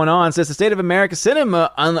 55, what's going on? Says the State of America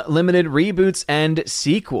Cinema, unlimited reboots and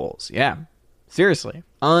sequels. Yeah, seriously.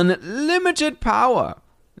 Unlimited power.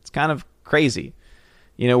 It's kind of crazy.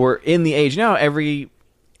 You know, we're in the age now. Every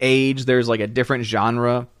age, there's like a different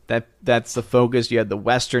genre that's the focus. You had the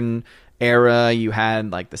Western era. You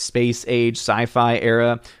had like the space age, sci-fi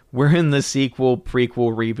era. We're in the sequel,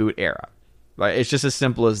 prequel, reboot era. Right? It's just as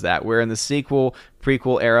simple as that. We're in the sequel,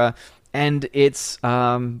 prequel era, and it's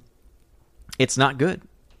not good.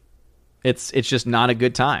 It's just not a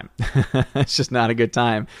good time. It's just not a good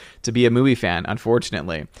time to be a movie fan,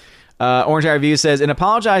 unfortunately. Orange Eye Review says, in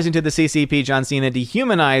apologizing to the CCP, John Cena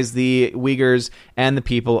dehumanized the Uyghurs and the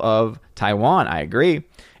people of Taiwan. I agree.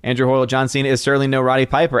 Andrew Hoyle, John Cena is certainly no Roddy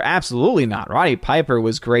Piper. Absolutely not. Roddy Piper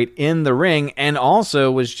was great in the ring and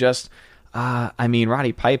also was just,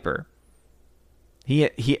 Roddy Piper.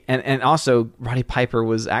 And also Roddy Piper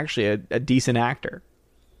was actually a decent actor.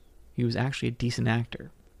 He was actually a decent actor.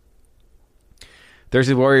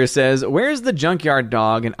 Thirsty Warrior says, where's the Junkyard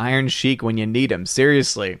Dog and Iron Sheik when you need him?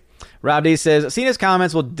 Seriously. Rob D says, Cena's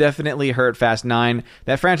comments will definitely hurt Fast 9.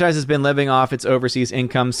 That franchise has been living off its overseas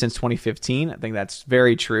income since 2015. I think that's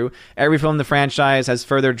very true. Every film in the franchise has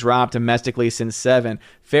further dropped domestically since 7.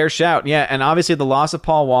 Fair shout. Yeah, and obviously the loss of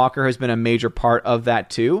Paul Walker has been a major part of that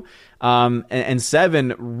too. And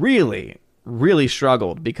 7 really, really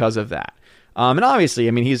struggled because of that. And obviously,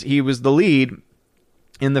 I mean, he was the lead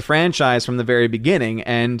in the franchise from the very beginning,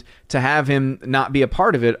 and to have him not be a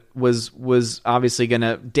part of it was obviously going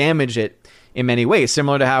to damage it in many ways.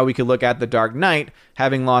 Similar to how we could look at The Dark Knight,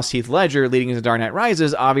 having lost Heath Ledger leading into Dark Knight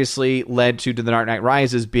Rises, obviously led to The Dark Knight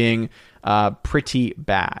Rises being pretty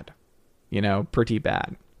bad. You know, pretty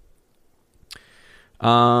bad.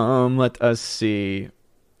 Let us see.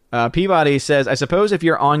 Peabody says, I suppose if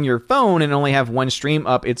you're on your phone and only have one stream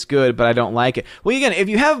up, it's good, but I don't like it. Well, again, if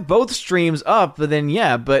you have both streams up, then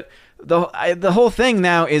yeah, but the whole thing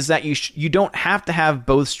now is that you don't have to have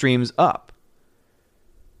both streams up.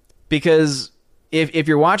 Because if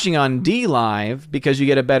you're watching on D Live, because you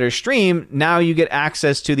get a better stream, now you get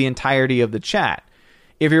access to the entirety of the chat.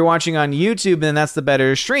 If you're watching on YouTube, then that's the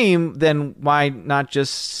better stream, then why not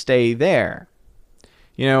just stay there?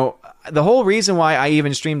 You know, the whole reason why I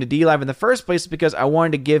even streamed to D-Live in the first place is because I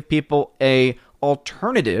wanted to give people a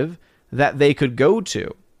alternative that they could go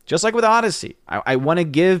to. Just like with Odyssey. I want to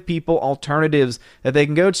give people alternatives that they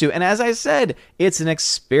can go to. And as I said, it's an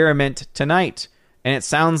experiment tonight. And it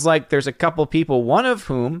sounds like there's a couple people, one of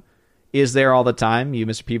whom is there all the time, you,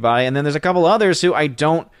 Mr. Peabody, and then there's a couple others who I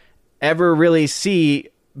don't ever really see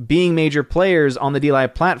being major players on the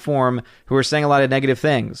D-Live platform who are saying a lot of negative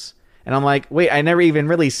things. And I'm like, wait, I never even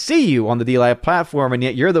really see you on the D-Live platform, and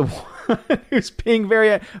yet you're the one who's being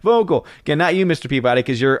very vocal. Again, not you, Mr. Peabody,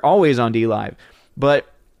 because you're always on D-Live.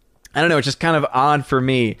 But I don't know, it's just kind of odd for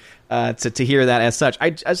me to hear that as such. I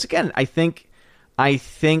think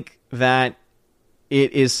that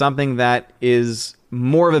it is something that is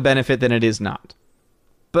more of a benefit than it is not.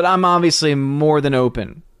 But I'm obviously more than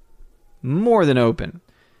open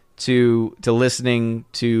to listening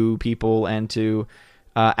to people and to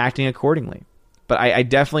acting accordingly. But I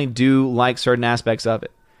definitely do like certain aspects of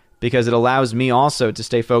it, because it allows me also to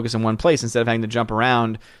stay focused in one place instead of having to jump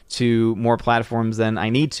around to more platforms than I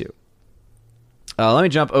need to. Let me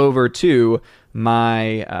jump over to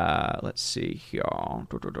my, let's see here,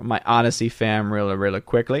 my Odyssey fam really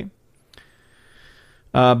quickly.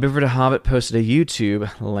 Bifford Hobbit posted a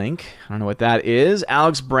YouTube link. I don't know what that is.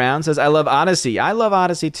 Alex Brown says, I love Odyssey. I love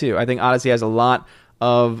Odyssey too. I think Odyssey has a lot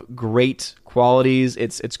of great qualities.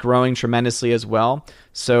 It's growing tremendously as well.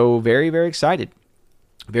 So very, very excited.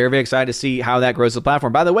 Very, very excited to see how that grows the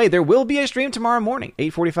platform. By the way, there will be a stream tomorrow morning,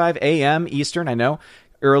 8:45 a.m. Eastern. I know,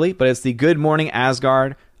 early, but it's the Good Morning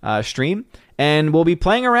Asgard stream. And we'll be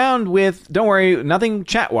playing around with, don't worry, nothing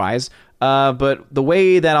chat-wise, but the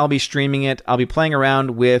way that I'll be streaming it, I'll be playing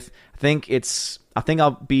around with, I think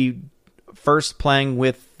I'll be first playing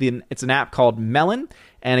with it's an app called Melon.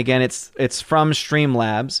 And again, it's from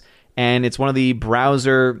Streamlabs, and it's one of the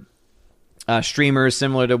browser streamers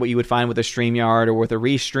similar to what you would find with a StreamYard or with a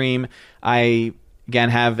Restream. I, again,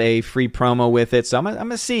 have a free promo with it, so I'm going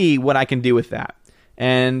to see what I can do with that.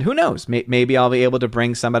 And who knows, maybe I'll be able to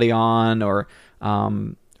bring somebody on or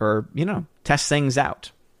test things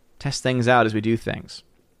out. test things out as we do things.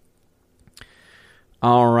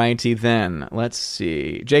 Alrighty then. Let's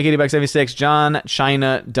see. JKD76, John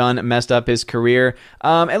China done messed up his career.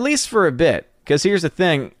 At least for a bit. Because here's the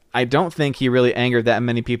thing. I don't think he really angered that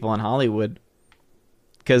many people in Hollywood.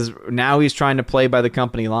 Because now he's trying to play by the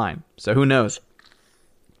company line. So who knows?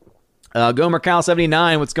 Gomer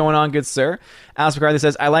Kyle79, what's going on, good sir? Alice McCarthy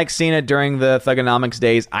says, I like Cena during the Thugonomics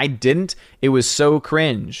days. I didn't. It was so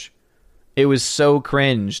cringe. It was so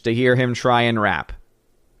cringe to hear him try and rap.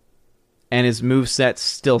 And his moveset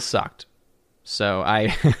still sucked. So I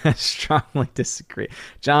strongly disagree.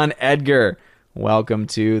 John Edgar, welcome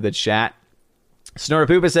to the chat.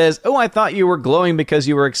 Snorter Poopa says, oh, I thought you were glowing because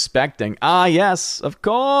you were expecting. Ah, yes, of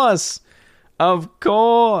course. Of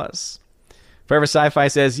course. Forever Sci-Fi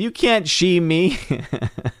says, you can't she me.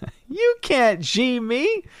 You can't she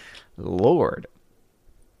me. Lord.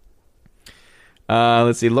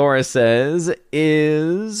 Let's see. Laura says,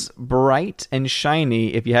 is bright and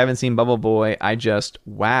shiny. If you haven't seen Bubble Boy,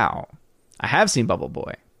 wow. I have seen Bubble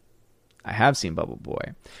Boy. All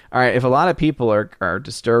right. If a lot of people are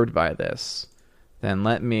disturbed by this, then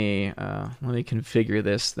let me configure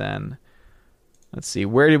this then. Let's see.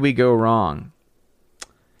 Where did we go wrong?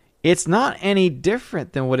 It's not any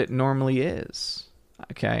different than what it normally is.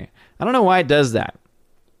 Okay. I don't know why it does that.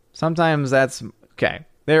 Sometimes that's okay.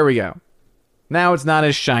 There we go. Now it's not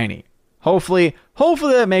as shiny. Hopefully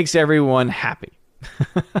that makes everyone happy.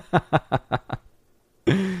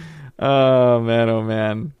 Oh,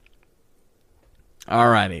 man.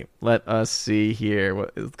 Alrighty. Let us see here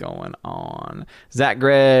what is going on. Zach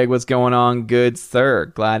Gregg, what's going on? Good sir.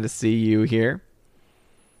 Glad to see you here.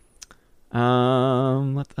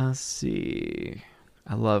 Let us see.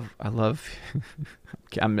 I love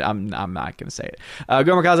I'm not gonna say it.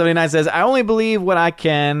 Gomer Cause 79 says, I only believe what I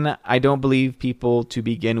can. I don't believe people to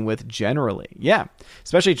begin with generally. Yeah.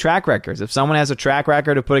 Especially track records. If someone has a track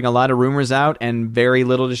record of putting a lot of rumors out and very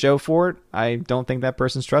little to show for it, I don't think that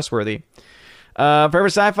person's trustworthy. Forever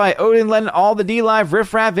Sci-Fi, Odin letting all the D-Live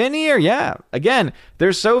riffraff in here. Yeah. Again,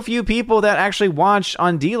 there's so few people that actually watch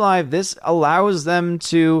on D-Live. This allows them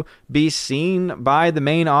to be seen by the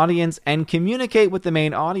main audience and communicate with the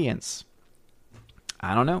main audience.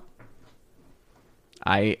 I don't know.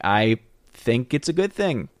 I think it's a good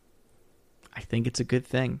thing.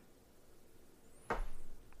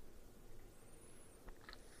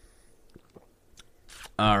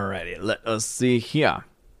 Alrighty, let us see here.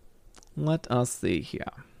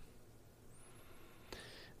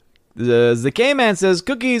 The K-Man says,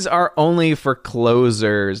 cookies are only for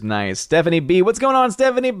closers. Nice. Stephanie B. What's going on,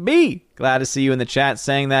 Stephanie B? Glad to see you in the chat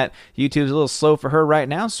saying that YouTube's a little slow for her right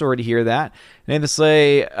now. Sorry to hear that. Nathan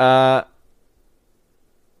Slay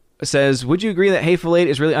says, would you agree that Hateful Eight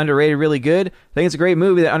is really underrated, really good? I think it's a great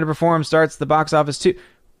movie that underperformed, starts the box office too.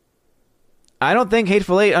 I don't think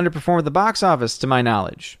Hateful Eight underperformed the box office, to my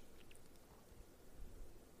knowledge.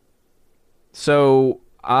 So,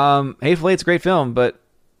 Hateful Eight's a great film, but...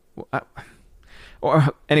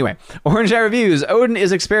 anyway, Orange Eye Reviews. Odin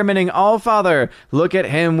is experimenting all father. Look at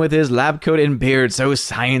him with his lab coat and beard, so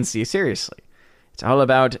sciencey. Seriously. It's all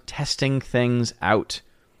about testing things out.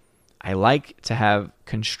 I like to have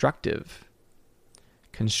constructive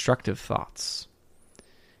thoughts.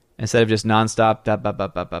 Instead of just nonstop,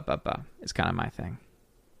 it's kind of my thing.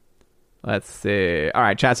 Let's see. All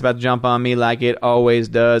right, chat's about to jump on me like it always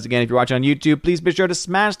does. Again, if you're watching on YouTube, please be sure to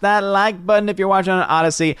smash that like button. If you're watching on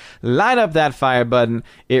Odyssey, light up that fire button.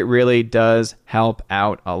 It really does help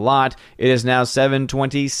out a lot. It is now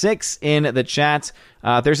 7:26 in the chat.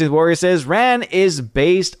 Thursday's Warrior says, Ran is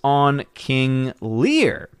based on King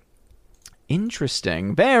Lear.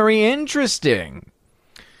 Interesting. Very interesting.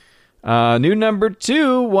 New number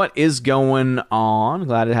 2, what is going on?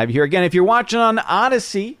 Glad to have you here again. If you're watching on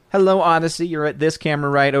Odyssey, hello Odyssey, you're at this camera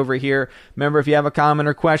right over here. Remember, if you have a comment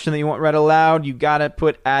or question that you want read aloud, you gotta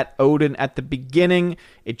put at Odin at the beginning.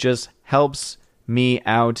 It just helps me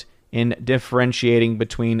out in differentiating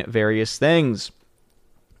between various things.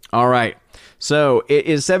 All right, so it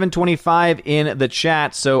is 7:25 in the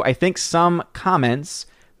chat, so I think some comments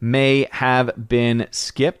may have been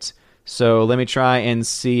skipped. So let me try and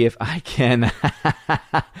see if I can.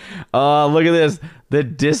 Oh, look at this. The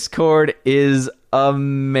Discord is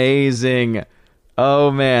amazing.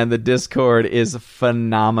 Oh, man. The Discord is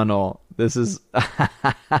phenomenal. This is...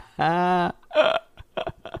 I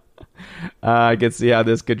can see how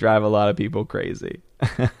this could drive a lot of people crazy.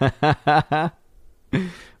 But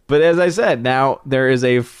as I said, now there is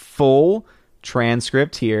a full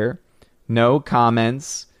transcript here. No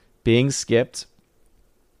comments being skipped.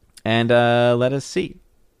 And let us see.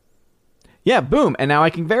 Yeah, boom. And now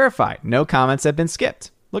I can verify. No comments have been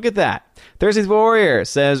skipped. Look at that. Thursday's Warrior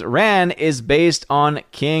says Ran is based on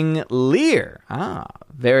King Lear. Ah,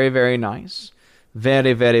 very, very nice.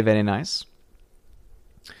 Very, very, very nice.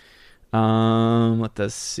 Let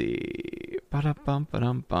us see.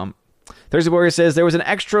 Ba-da-bum. Thursday Warrior says there was an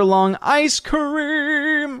extra long ice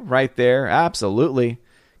cream right there. Absolutely.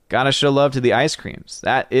 Gotta show love to the ice creams.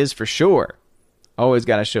 That is for sure. Always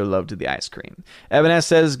gotta show love to the ice cream. Evan S.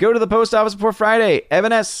 says, go to the post office before Friday.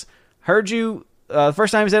 Evan S., heard you the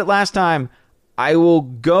first time you said it last time. I will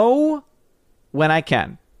go when I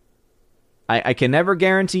can. I can never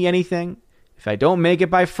guarantee anything. If I don't make it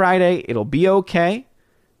by Friday, it'll be okay.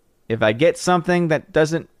 If I get something that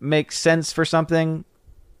doesn't make sense for something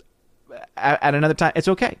at another time, it's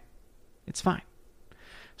okay. It's fine.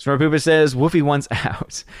 Snorpoopa says, Woofy wants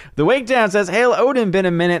out. The Wake Down says, Hail Odin, been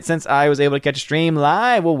a minute since I was able to catch a stream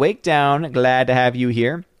live. Well, Wake Down, glad to have you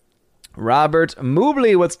here. Robert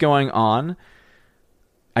Mobley, what's going on?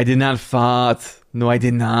 I did not fart. No, I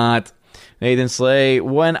did not. Nathan Slay,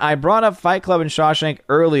 when I brought up Fight Club and Shawshank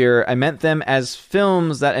earlier, I meant them as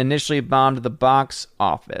films that initially bombed the box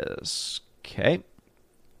office. Okay.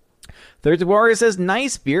 Thursday Warrior says,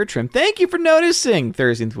 nice beard trim. Thank you for noticing,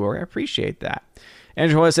 Thursday Warrior. I appreciate that.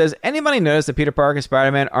 Andrew Hoyle says, anybody notice that Peter Parker and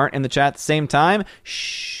Spider-Man aren't in the chat at the same time?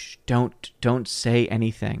 Shh, don't say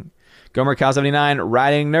anything. Gomer Cal 79,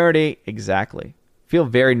 riding nerdy. Exactly. Feel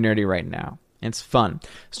very nerdy right now. It's fun.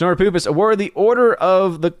 Snorpupus, award the Order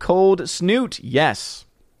of the Cold Snoot. Yes.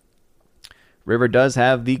 River does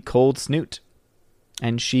have the cold snoot.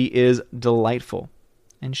 And she is delightful.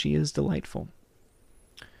 Let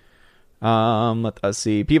us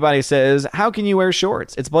see. Peabody says, how can you wear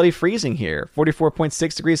shorts? It's bloody freezing here.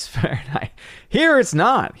 44.6 degrees Fahrenheit. Here it's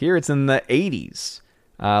not. Here it's in the 80s.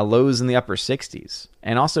 Lows in the upper 60s.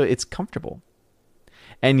 And also it's comfortable.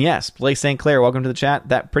 And yes, Blake St. Clair, welcome to the chat.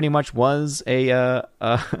 That pretty much was a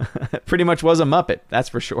Muppet. That's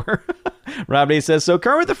for sure. Rob D says, so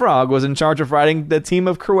Kermit the Frog was in charge of writing the team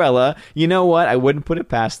of Cruella. You know what? I wouldn't put it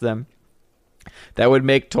past them. That would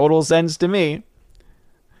make total sense to me.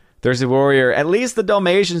 Thursday Warrior, at least the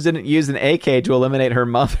Dalmatians didn't use an AK to eliminate her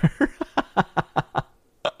mother.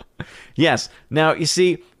 Yes. Now, you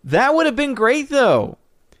see, that would have been great, though.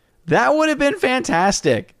 That would have been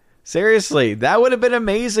fantastic. Seriously, that would have been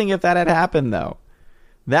amazing if that had happened, though.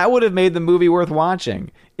 That would have made the movie worth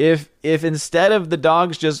watching. If instead of the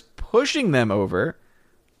dogs just pushing them over,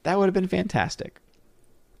 that would have been fantastic.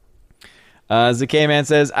 ZK Man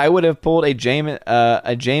says, I would have pulled a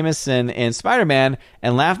Jameson in Spider-Man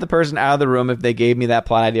and laughed the person out of the room if they gave me that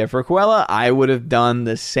plot idea for Cruella. I would have done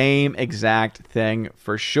the same exact thing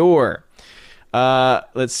for sure.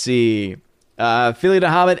 Let's see. Philly the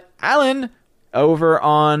Hobbit, Alan, over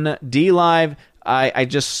on D-Live.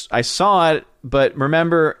 I saw it, but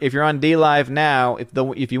remember, if you're on D-Live now,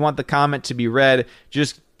 if you want the comment to be read,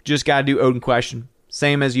 just gotta do Odin question.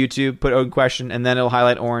 Same as YouTube, put Odin question, and then it'll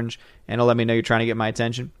highlight orange, and it'll let me know you're trying to get my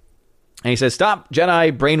attention. And he says, stop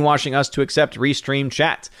Jedi brainwashing us to accept restream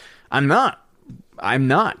chat. I'm not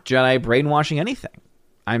Jedi brainwashing anything.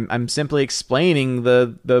 I'm simply explaining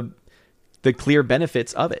the clear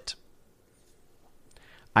benefits of it.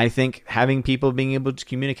 I think having people being able to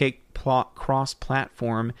communicate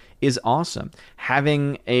cross-platform is awesome.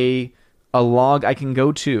 Having a log I can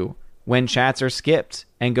go to when chats are skipped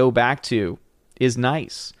and go back to is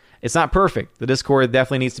nice. It's not perfect. The Discord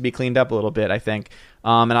definitely needs to be cleaned up a little bit, I think.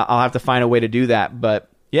 And I'll have to find a way to do that. But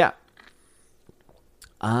yeah,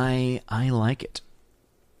 I like it.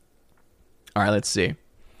 All right, let's see.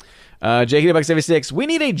 JKDuck76, we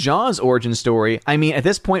need a Jaws origin story. I mean, at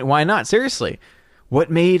this point, why not? Seriously. What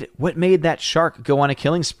made that shark go on a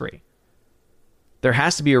killing spree? There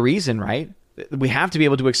has to be a reason, right? We have to be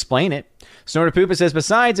able to explain it. Snortapoopa says,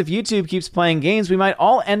 besides, if YouTube keeps playing games, we might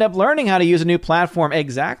all end up learning how to use a new platform.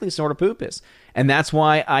 Exactly, Snortapoopas. And that's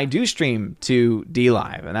why I do stream to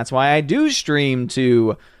DLive. And that's why I do stream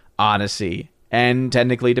to Odyssey. And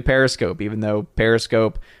technically to Periscope, even though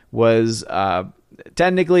Periscope was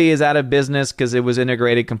technically is out of business because it was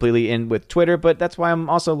integrated completely in with Twitter. But that's why I'm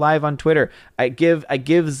also live on Twitter. I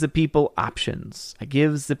gives the people options.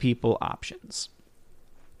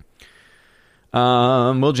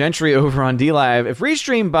 Will Gentry over on DLive. If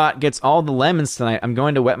RestreamBot gets all the lemons tonight, I'm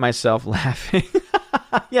going to wet myself laughing.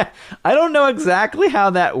 Yeah, I don't know exactly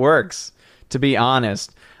how that works, to be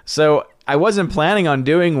honest. So I wasn't planning on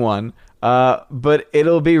doing one, but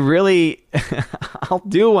it'll be really... I'll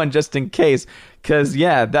do one just in case, because,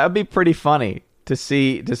 yeah, that would be pretty funny to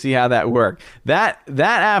see how that worked. That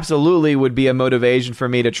absolutely would be a motivation for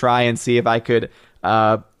me to try and see if I could...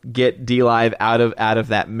 get DLive out of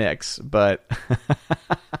that mix, but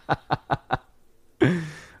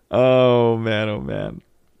Oh, man. Oh, man.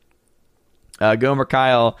 Gomer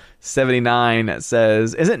Kyle 79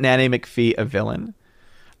 says, isn't Nanny McPhee a villain?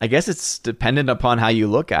 I guess it's dependent upon how you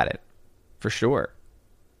look at it, for sure.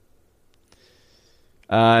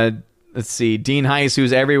 Let's see. Dean Heiss,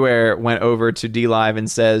 who's everywhere, went over to DLive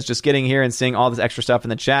and says, just getting here and seeing all this extra stuff in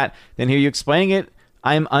the chat, then hear you explaining it,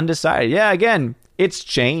 I'm undecided. Yeah, again, it's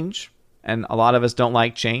change, and a lot of us don't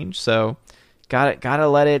like change, so gotta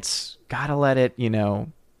let it, you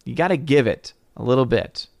know, you gotta give it a little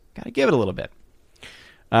bit. Gotta give it a little bit.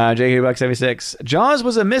 JK Buck 76. Jaws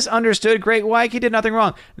was a misunderstood great white. He did nothing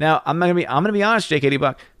wrong. Now I'm gonna be honest, JKD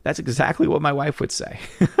Buck. That's exactly what my wife would say.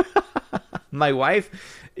 My wife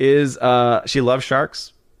is she loves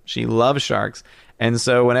sharks. She loves sharks. And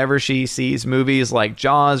so whenever she sees movies like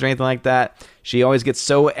Jaws or anything like that, she always gets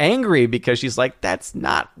so angry because she's like, that's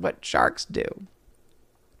not what sharks do.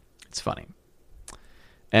 It's funny.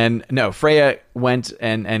 And no, Freya went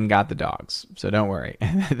and got the dogs, so don't worry.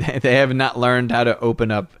 They have not learned how to open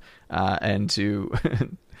up they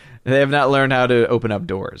have not learned how to open up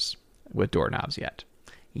doors with doorknobs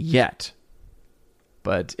yet.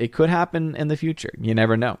 But it could happen in the future. You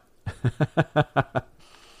never know.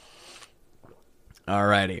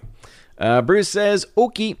 Alrighty. Bruce says,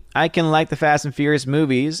 "Okay, I can like the Fast and Furious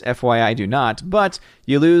movies. FYI, I do not. But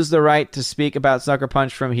you lose the right to speak about Sucker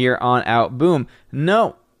Punch from here on out. Boom.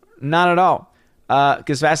 No, not at all.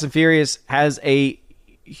 Because Fast and Furious has a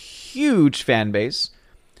huge fan base,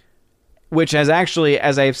 which has actually,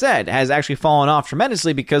 as I've said, has actually fallen off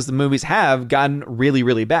tremendously because the movies have gotten really,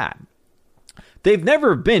 really bad. They've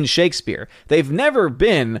never been Shakespeare. They've never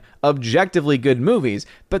been objectively good movies,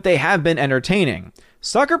 but they have been entertaining.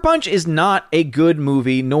 Sucker Punch is not a good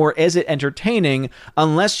movie, nor is it entertaining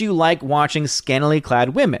unless you like watching scantily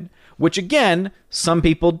clad women, which again, some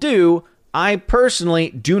people do. I personally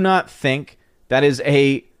do not think that is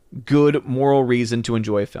a good moral reason to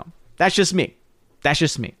enjoy a film. That's just me. That's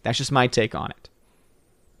just my take on it.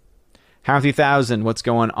 How 3000, what's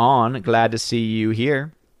going on? Glad to see you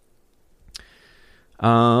here.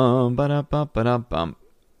 Let's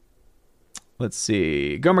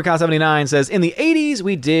see. Gomercow79 says, in the 80s,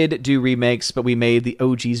 we did do remakes, but we made the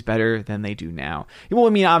OGs better than they do now. Well, I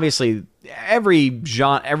mean, obviously, every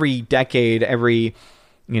genre, every decade, every,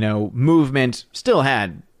 movement still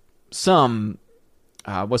had some,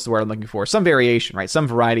 what's the word I'm looking for? Some variation, right? Some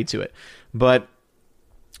variety to it. But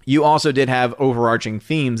you also did have overarching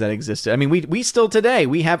themes that existed. I mean, we still today,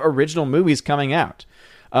 we have original movies coming out.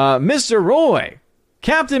 Mr. Roy,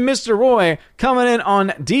 Captain Mr. Roy, coming in on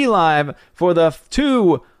DLive for the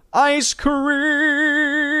 2 ice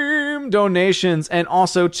cream donations and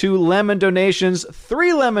also 2 lemon donations,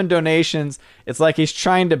 3 lemon donations. It's like he's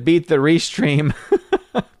trying to beat the restream,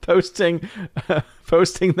 posting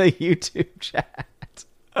the YouTube chat.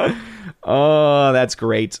 Oh, that's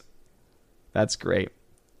great. That's great.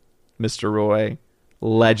 Mr. Roy.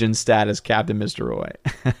 Legend status, Captain Mr. Roy.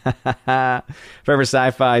 Forever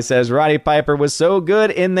Sci-Fi says, Roddy Piper was so good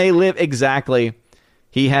in They Live. Exactly.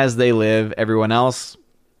 He has They Live. Everyone else,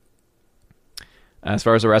 as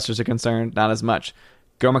far as the wrestlers are concerned, not as much.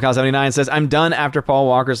 Gomercal79 says, I'm done after Paul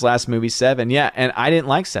Walker's last movie, 7. Yeah, and I didn't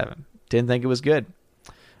like 7. Didn't think it was good.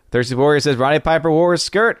 Thirsty Warrior says, Roddy Piper wore a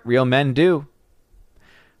skirt. Real men do.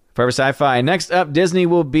 Forever Sci-Fi. Next up, Disney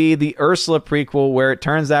will be the Ursula prequel where it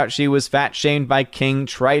turns out she was fat-shamed by King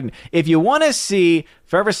Triton. If you want to see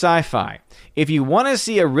Forever Sci-Fi, if you want to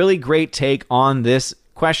see a really great take on this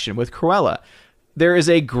question with Cruella, there is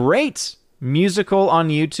a great musical on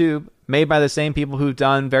YouTube made by the same people who've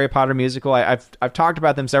done Harry Potter musical. I've talked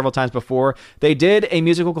about them several times before. They did a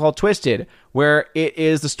musical called Twisted, where it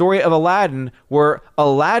is the story of Aladdin, where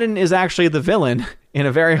Aladdin is actually the villain in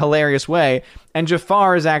a very hilarious way, and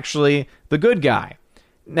Jafar is actually the good guy.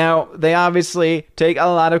 Now, they obviously take a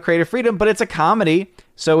lot of creative freedom, but it's a comedy,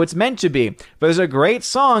 so it's meant to be. But there's a great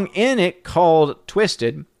song in it called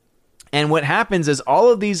Twisted, and what happens is all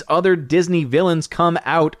of these other Disney villains come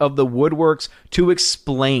out of the woodworks to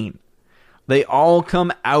explain. They all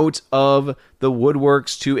come out of the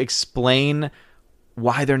woodworks to explain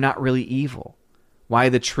why they're not really evil, why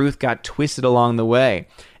the truth got twisted along the way.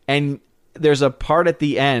 And there's a part at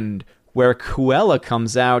the end where Cruella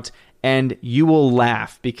comes out, and you will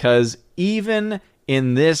laugh because even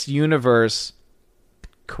in this universe,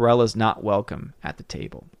 Cruella's not welcome at the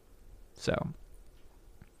table. So,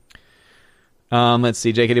 let's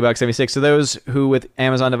see, JKD-Buck76. So those who with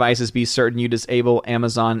Amazon devices, be certain you disable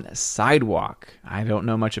Amazon Sidewalk. I don't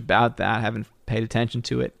know much about that. I haven't paid attention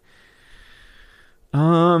to it.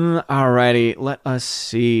 Alrighty, let us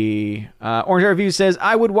see. Orange Review says,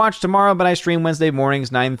 I would watch tomorrow, but I stream Wednesday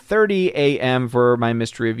mornings, 9:30 a.m. for my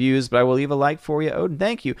mystery reviews, but I will leave a like for you, Odin.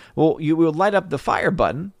 Thank you. Well, you will light up the fire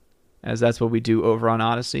button, as that's what we do over on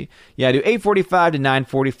Odyssey. Yeah, I do 8:45 to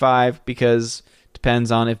 9:45, because it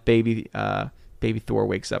depends on if baby Thor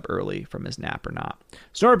wakes up early from his nap or not.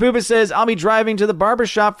 Snorter Poopa says, I'll be driving to the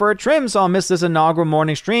barbershop for a trim, so I'll miss this inaugural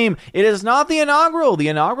morning stream. It is not the inaugural. The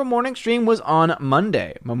inaugural morning stream was on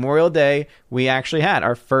Monday, Memorial Day. We actually had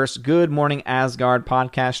our first Good Morning Asgard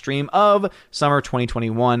podcast stream of summer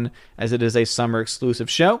 2021, as it is a summer exclusive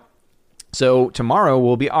show. So tomorrow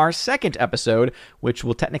will be our second episode, which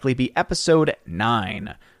will technically be episode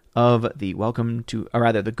 9 of the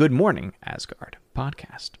the Good Morning Asgard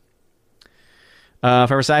podcast.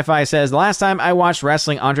 Forever Sci-Fi says, the last time I watched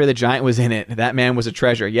wrestling, Andre the Giant was in it. That man was a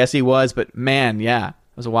treasure. Yes, he was, but man, yeah, it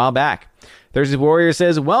was a while back. Thursday Warrior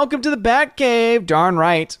says, welcome to the Batcave. Darn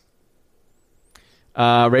right.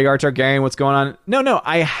 Rhaegar Targaryen, what's going on? No,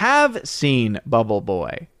 I have seen Bubble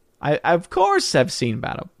Boy. I of course have seen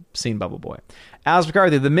Bubble Boy. Alice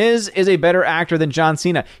McCarthy, The Miz is a better actor than John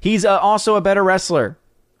Cena. He's also a better wrestler.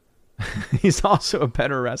 He's also a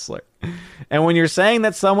better wrestler. And when you're saying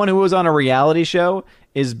that someone who was on a reality show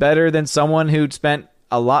is better than someone who spent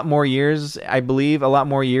a lot more years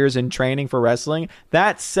in training for wrestling,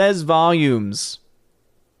 that says volumes.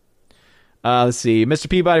 Let's see. Mr.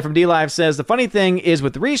 Peabody from DLive says, the funny thing is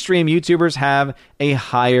with Restream, YouTubers have a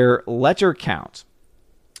higher letter count.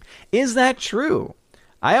 Is that true?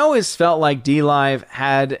 I always felt like DLive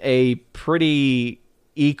had a pretty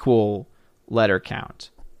equal letter count.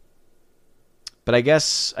 But I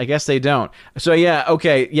guess they don't. So yeah,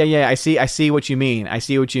 okay, yeah. I see what you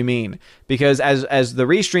mean. Because as the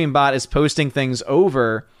Restream bot is posting things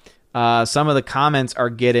over, some of the comments are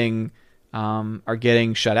getting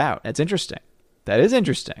shut out. That's interesting. That is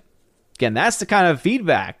interesting. Again, that's the kind of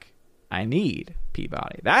feedback I need,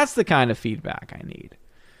 Peabody. That's the kind of feedback I need.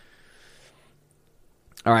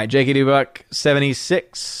 All right, JKD Buck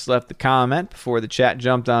 76 left the comment before the chat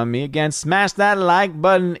jumped on me again. Smash that like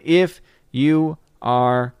button if you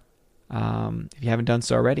haven't done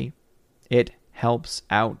so already. It helps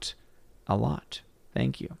out a lot.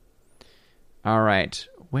 Thank you. All right.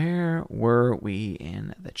 Where were we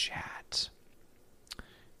in the chat?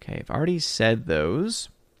 Okay, I've already said those.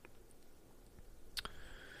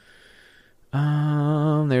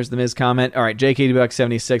 There's the Miz comment. All right, JKD Buck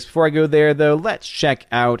 76. Before I go there, though, let's check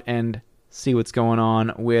out and see what's going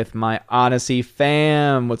on with my Odyssey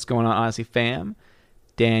fam. What's going on, Odyssey fam?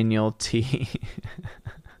 Daniel T.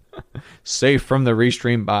 Safe from the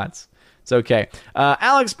Restream bots. It's okay.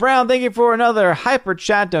 Alex Brown, thank you for another hyper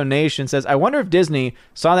chat donation. Says, I wonder if Disney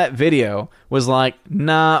saw that video, was like,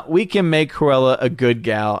 nah, we can make Cruella a good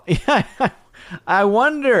gal. Yeah, I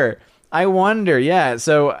wonder. Yeah.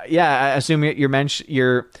 So yeah, I assume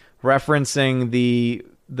you're referencing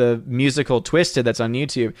the musical Twisted that's on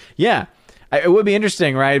YouTube. Yeah, it would be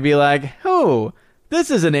interesting, right? It'd be like, oh,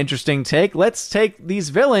 this is an interesting take. Let's take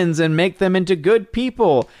these villains and make them into good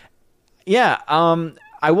people. Yeah,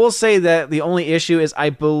 I will say that the only issue is I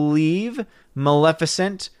believe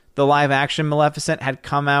Maleficent, the live action Maleficent, had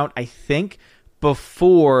come out, I think,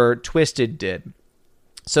 before Twisted did.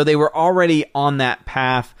 So they were already on that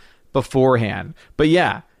path beforehand. But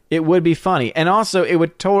yeah, it would be funny. And also, it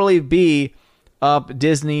would totally be up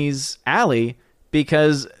Disney's alley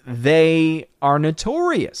because they are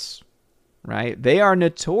notorious. Right? They are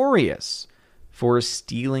notorious for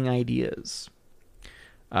stealing ideas.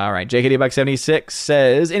 All right. JKD Buck 76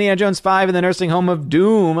 says, Indiana Jones 5 in the Nursing Home of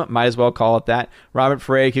Doom. Might as well call it that. Robert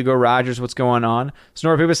Frey, Hugo Rogers, what's going on?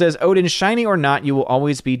 Snore Poopa says, Odin, shiny or not, you will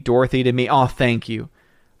always be Dorothy to me. Oh, thank you.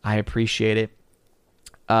 I appreciate it.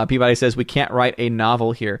 Peabody says, we can't write a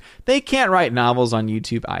novel here. They can't write novels on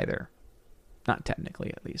YouTube either. Not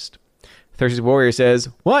technically, at least. Thirsty Warrior says,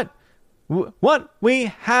 What we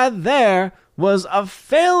had there was a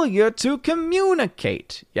failure to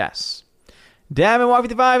communicate. Yes. Damn it,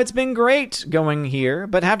 Y55, it's been great going here,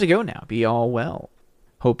 but have to go now. Be all well.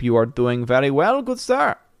 Hope you are doing very well, good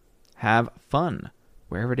sir. Have fun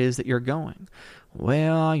wherever it is that you're going.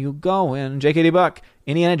 Where are you going? JKD Buck,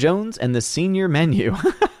 Indiana Jones, and the senior menu.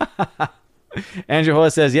 Andrew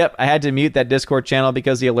Hola says, yep, I had to mute that Discord channel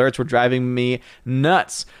because the alerts were driving me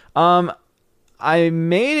nuts. I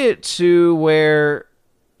made it to where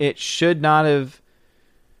it should not have.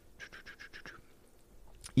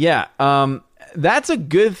 Yeah, that's a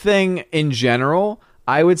good thing in general.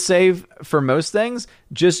 I would say for most things,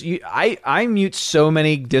 I mute so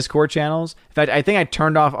many Discord channels. In fact, I think I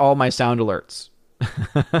turned off all my sound alerts.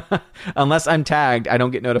 Unless I'm tagged, I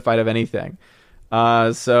don't get notified of anything.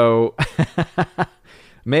 So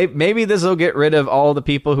maybe this will get rid of all the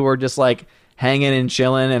people who are just like hanging and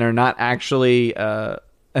chilling and are not actually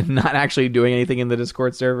doing anything in the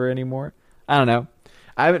Discord server anymore. I don't know.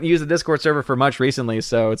 I haven't used the Discord server for much recently,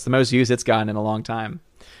 so it's the most use it's gotten in a long time.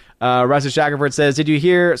 Russell Shackelford says, did you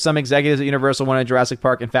hear some executives at Universal wanted Jurassic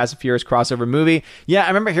Park and Fast and Furious crossover movie? Yeah, I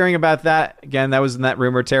remember hearing about that. Again, that was in that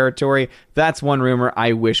rumor territory. That's one rumor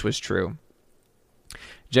I wish was true.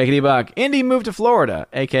 Jakey Buck, Indy moved to Florida,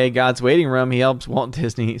 aka God's Waiting Room. He helps Walt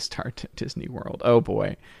Disney start Disney World. Oh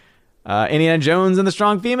boy. Indiana Jones and the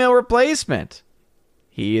Strong Female Replacement.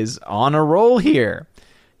 He is on a roll here.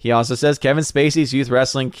 He also says Kevin Spacey's youth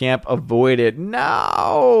wrestling camp avoided.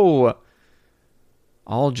 No!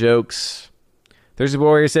 All jokes. Thursday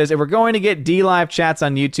Warrior says, if we're going to get D-Live chats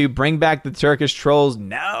on YouTube, bring back the Turkish trolls.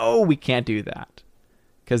 No, we can't do that.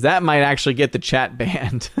 Because that might actually get the chat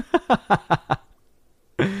banned.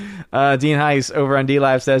 Dean Heiss over on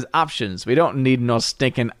D-Live says, options. We don't need no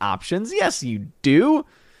stinking options. Yes, you do.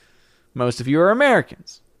 Most of you are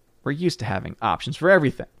Americans. We're used to having options for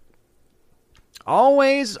everything.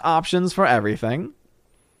 Always options for everything.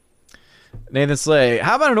 Nathan Slay,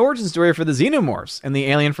 how about an origin story for the Xenomorphs in the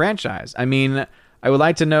Alien franchise? I mean, I would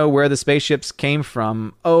like to know where the spaceships came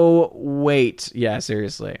from. Oh, wait. Yeah,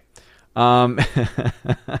 seriously. How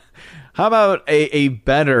about a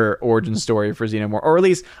better origin story for Xenomorph? Or at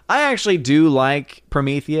least, I actually do like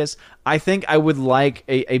Prometheus. I think I would like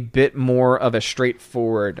a bit more of a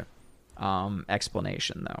straightforward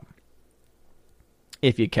explanation, though.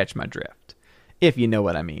 If you catch my drift. If you know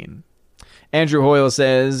what I mean. Andrew Hoyle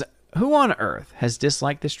says, who on earth has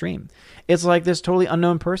disliked the stream? It's like this totally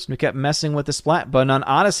unknown person who kept messing with the splat button on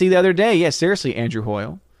Odyssey the other day. Yeah, seriously, Andrew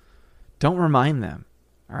Hoyle. Don't remind them.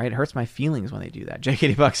 All right, it hurts my feelings when they do that.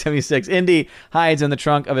 JKD76. Indy hides in the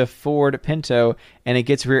trunk of a Ford Pinto and it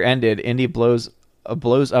gets rear-ended. Indy blows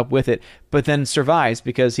up with it, but then survives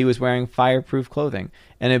because he was wearing fireproof clothing.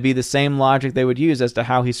 And it'd be the same logic they would use as to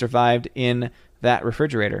how he survived in that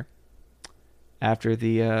refrigerator after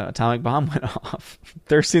the atomic bomb went off.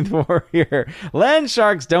 13th Warrior. Land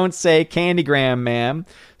sharks don't say candygram, ma'am.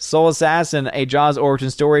 Soul Assassin, a Jaws origin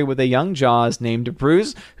story with a young Jaws named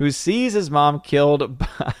Bruce who sees his mom killed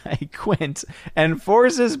by Quint and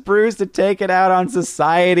forces Bruce to take it out on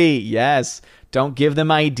society. Yes. Don't give them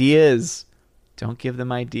ideas. Don't give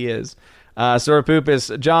them ideas.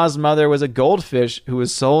 Soropupus, Jaws' mother was a goldfish who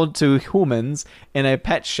was sold to humans in a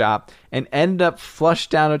pet shop and ended up flushed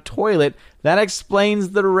down a toilet. That explains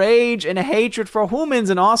the rage and hatred for humans,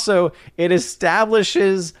 and also it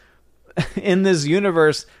establishes in this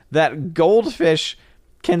universe that goldfish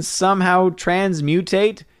can somehow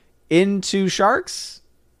transmutate into sharks.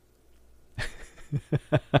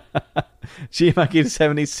 G-Monkey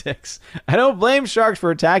 76. I don't blame sharks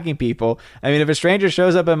for attacking people. I mean, if a stranger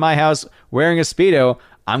shows up at my house wearing a Speedo,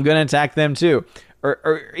 I'm going to attack them too.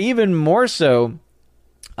 Or even more so,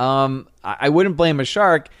 I wouldn't blame a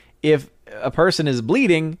shark if a person is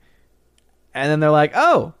bleeding and then they're like,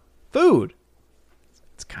 oh, food.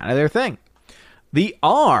 It's kind of their thing. The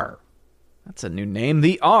R. That's a new name.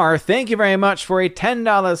 The R. Thank you very much for a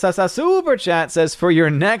 $10 super chat. Says, for your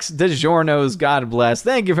next DiGiorno's, God bless.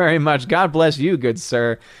 Thank you very much. God bless you, good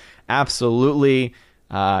sir. Absolutely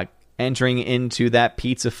entering into that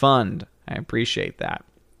pizza fund. I appreciate that.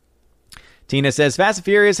 Tina says, Fast and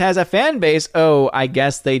Furious has a fan base. Oh, I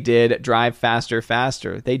guess they did. Drive faster,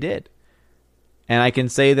 faster. They did. And I can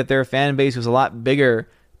say that their fan base was a lot bigger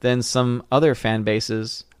than some other fan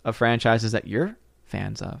bases of franchises that you're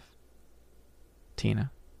fans of.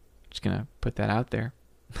 Tina, just gonna put that out there.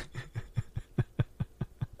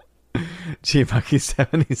 G-Bucky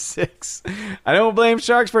 76. I don't blame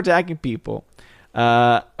sharks for attacking people.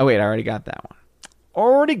 Oh wait, I already got that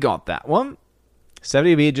one.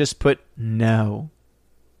 70B just put no.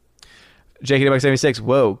 JK 76.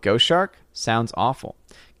 Whoa, Ghost Shark sounds awful.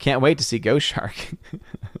 Can't wait to see Ghost Shark.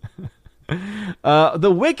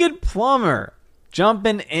 The Wicked Plumber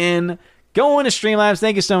jumping in. Going to Streamlabs.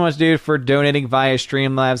 Thank you so much, dude, for donating via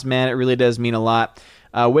Streamlabs, man. It really does mean a lot.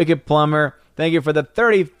 Wicked Plumber, thank you for the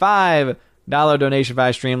 $35 donation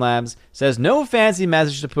via Streamlabs. Says, no fancy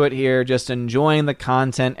message to put here, just enjoying the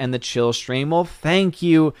content and the chill stream. Well, thank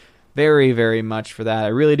you very, very much for that. I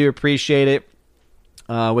really do appreciate it.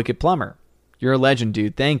 Wicked Plumber, you're a legend,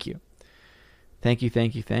 dude. Thank you. Thank you.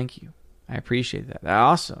 I appreciate that. That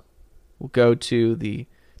also will go to the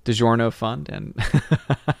DiGiorno Fund, and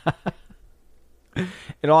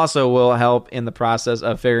it also will help in the process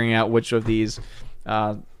of figuring out which of these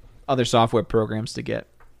other software programs to get.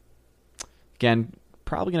 Again,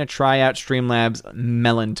 probably going to try out Streamlabs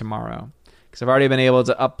Melon tomorrow because I've already been able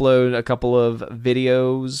to upload a couple of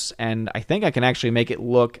videos, and I think I can actually make it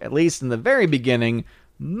look, at least in the very beginning,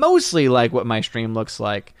 mostly like what my stream looks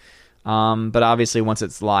like. But obviously once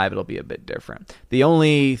it's live, it'll be a bit different. The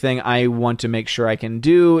only thing I want to make sure I can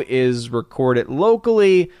do is record it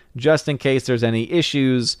locally, just in case there's any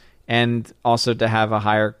issues, and also to have a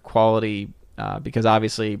higher quality, because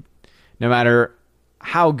obviously no matter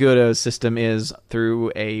how good a system is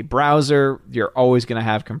through a browser, you're always going to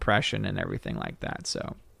have compression and everything like that.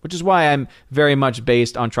 So, which is why I'm very much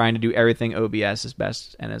based on trying to do everything OBS as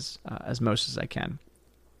best and as most as I can.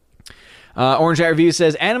 Orange Hat Review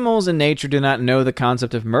says, animals in nature do not know the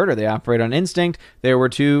concept of murder. They operate on instinct. There were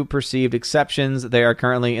two perceived exceptions. They are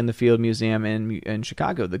currently in the Field Museum in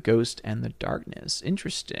Chicago, the Ghost and the Darkness.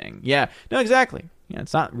 Interesting. Yeah, no, exactly. Yeah,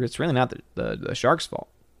 it's really not the shark's fault.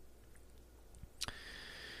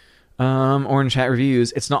 Orange Hat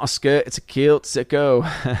Reviews, it's not a skirt, it's a kilt, sicko.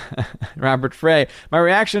 Robert Frey, my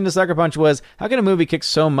reaction to Sucker Punch was, how can a movie kick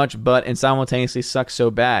so much butt and simultaneously suck so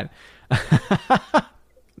bad?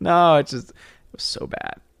 No, it was so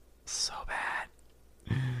bad. So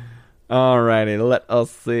bad. Alrighty, let us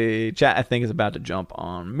see. Chat, I think, is about to jump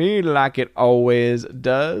on me like it always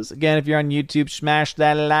does. Again, if you're on YouTube, smash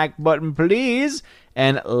that like button, please.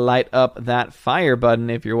 And light up that fire button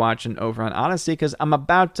if you're watching over on Odyssey, because I'm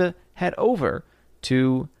about to head over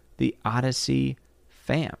to the Odyssey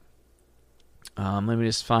fam. Let me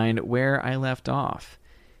just find where I left off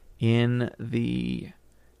in the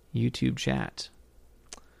YouTube chat.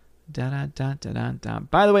 By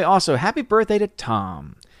the way, also, happy birthday to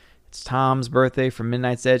Tom. It's Tom's birthday from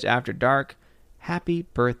Midnight's Edge After Dark. Happy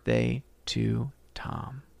birthday to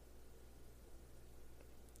Tom.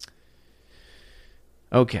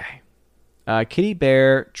 Okay. Kitty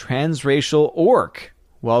Bear Transracial Orc.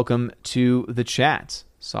 Welcome to the chat.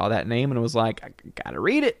 Saw that name and was like, I gotta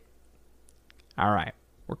read it. All right.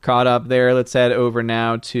 We're caught up there. Let's head over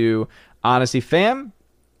now to Odyssey fam.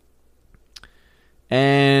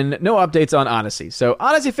 And no updates on Odyssey. So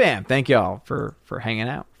Odyssey fam, thank y'all for hanging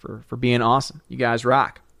out, for being awesome. You guys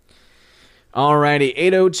rock. Alrighty,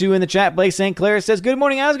 802 in the chat. Blake St. Clair says, good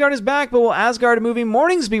morning, Asgard is back, but will Asgard movie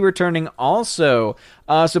mornings be returning also?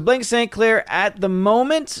 So Blake St. Clair, at the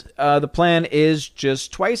moment, the plan is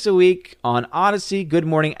just twice a week on Odyssey, Good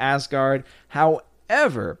Morning Asgard.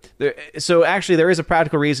 However, there is a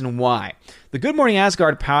practical reason why. The Good Morning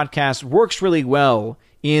Asgard podcast works really well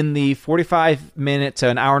in the 45-minute to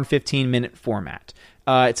an hour and 15-minute format.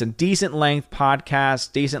 It's a decent length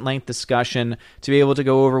podcast, decent length discussion to be able to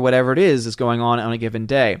go over whatever it is going on a given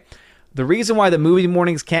day. The reason why the movie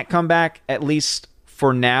mornings can't come back, at least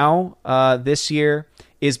for now, this year,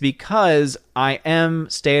 is because I am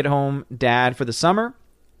stay-at-home dad for the summer.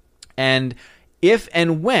 And if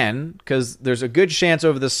and when, because there's a good chance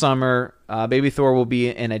over the summer, baby Thor will be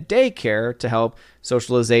in a daycare to help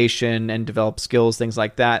socialization and develop skills, things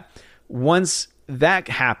like that. Once that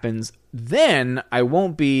happens, then I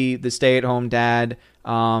won't be the stay-at-home dad,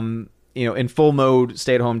 in full mode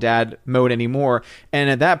stay-at-home dad mode anymore. And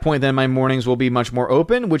at that point, then my mornings will be much more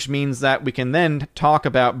open, which means that we can then talk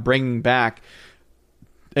about bringing back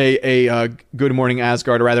a Good Morning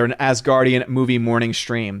Asgard, or rather an Asgardian movie morning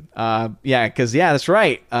stream. That's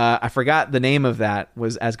right. I forgot the name of that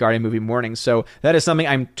was Asgardian movie morning. So that is something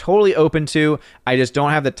I'm totally open to. I just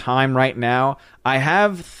don't have the time right now. I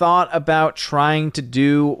have thought about trying to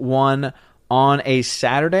do one on a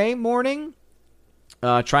Saturday morning,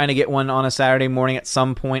 trying to get one on a Saturday morning at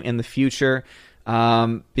some point in the future,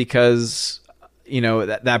 because,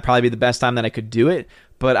 that'd probably be the best time that I could do it.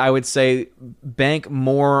 But I would say bank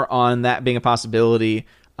more on that being a possibility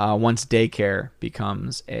once daycare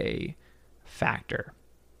becomes a factor.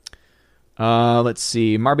 Let's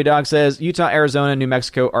see. Marby Dog says, Utah, Arizona, New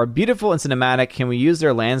Mexico are beautiful and cinematic. Can we use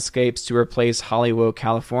their landscapes to replace Hollywood,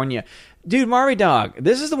 California? Dude, Marby Dog,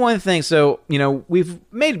 this is the one thing. So, we've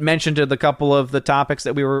made mention to the couple of the topics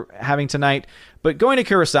that we were having tonight. But going to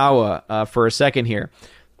Kurosawa for a second here.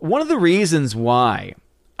 One of the reasons why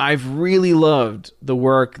I've really loved the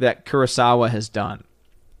work that Kurosawa has done.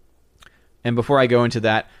 And before I go into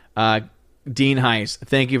that, Dean Heiss,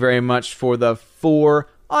 thank you very much for the 4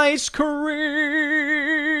 ice cream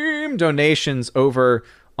donations over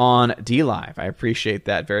on DLive. I appreciate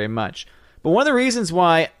that very much. But one of the reasons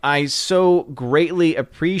why I so greatly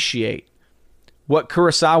appreciate what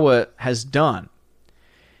Kurosawa has done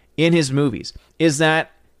in his movies is that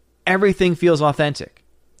everything feels authentic.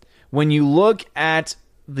 When you look at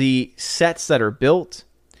the sets that are built,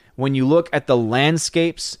 when you look at the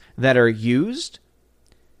landscapes that are used,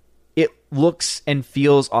 it looks and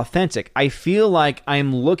feels authentic. I feel like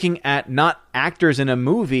I'm looking at not actors in a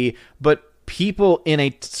movie, but people in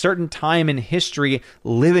a certain time in history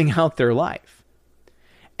living out their life.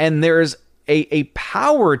 And there's a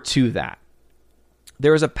power to that.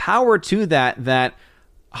 There is a power to that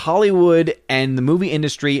Hollywood and the movie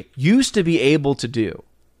industry used to be able to do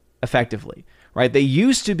effectively, right? They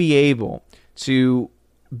used to be able to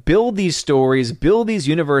build these stories, build these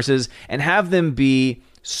universes, and have them be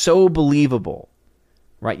so believable,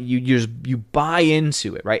 right? You buy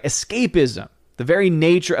into it, right? Escapism, the very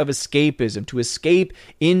nature of escapism, to escape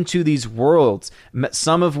into these worlds,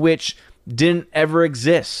 some of which didn't ever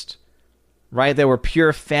exist, right? They were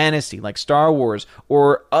pure fantasy, like Star Wars,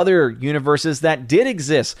 or other universes that did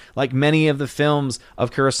exist, like many of the films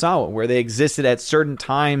of Kurosawa, where they existed at certain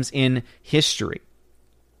times in history.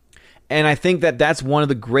 And I think that that's one of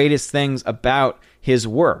the greatest things about his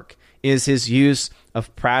work, is his use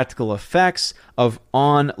of practical effects, of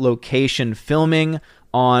on-location filming,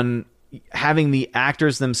 on having the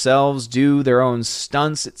actors themselves do their own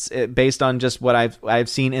stunts. It's based on just what I've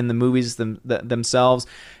seen in the movies themselves.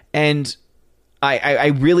 And I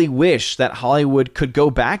really wish that Hollywood could go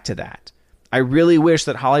back to that. I really wish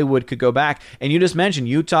that Hollywood could go back. And you just mentioned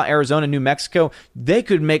Utah, Arizona, New Mexico. They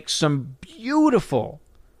could make some beautiful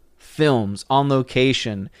films on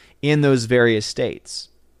location in those various states.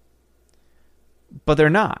 But they're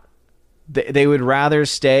not. They would rather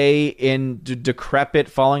stay in decrepit,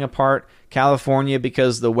 falling apart California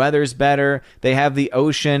because the weather's better. They have the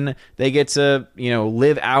ocean. They get to,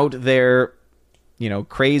 live out their,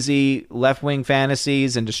 crazy left-wing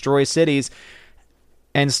fantasies and destroy cities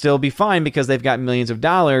and still be fine because they've got millions of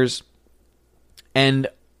dollars. And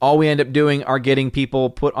all we end up doing are getting people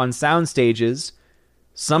put on sound stages,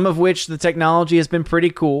 some of which the technology has been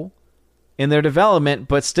pretty cool in their development,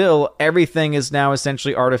 but still everything is now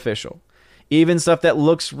essentially artificial. Even stuff that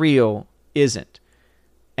looks real isn't.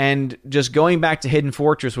 And just going back to Hidden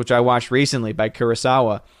Fortress, which I watched recently by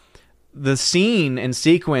Kurosawa, the scene and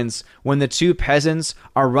sequence when the two peasants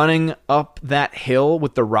are running up that hill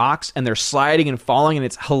with the rocks and they're sliding and falling and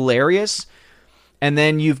it's hilarious. And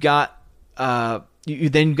then you've got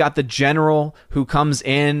the general who comes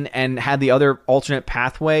in and had the other alternate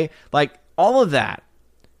pathway. Like, all of that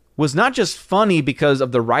was not just funny because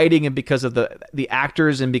of the writing and because of the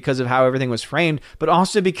actors and because of how everything was framed, but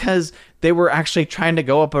also because they were actually trying to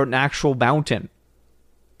go up an actual mountain.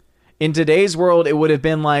 In today's world, it would have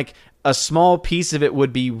been like a small piece of it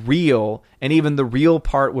would be real, and even the real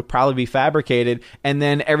part would probably be fabricated, and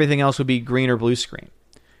then everything else would be green or blue screen.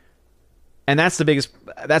 And that's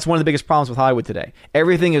one of the biggest problems with Hollywood today.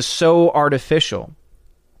 Everything is so artificial.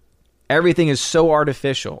 Everything is so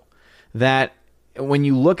artificial that when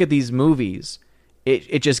you look at these movies,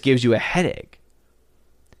 it just gives you a headache.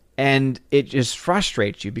 And it just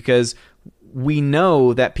frustrates you because we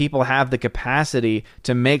know that people have the capacity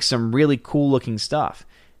to make some really cool looking stuff.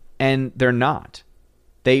 And they're not.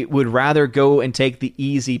 They would rather go and take the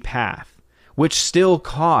easy path, which still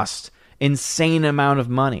costs insane amount of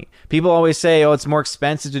money. People always say, oh, it's more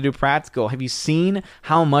expensive to do practical. Have you seen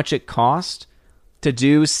how much it costs to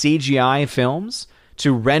do CGI films?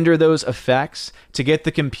 To render those effects, to get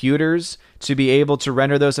the computers to be able to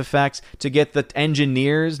render those effects, to get the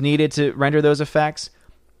engineers needed to render those effects.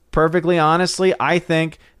 Perfectly honestly, I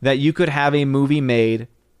think that you could have a movie made,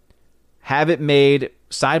 have it made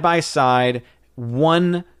side by side.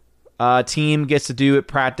 One team gets to do it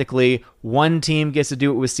practically. One team gets to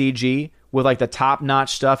do it with CG, with like the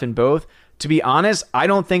top-notch stuff in both. To be honest, I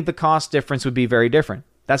don't think the cost difference would be very different.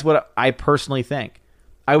 That's what I personally think.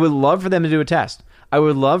 I would love for them to do a test. I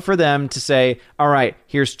would love for them to say, all right,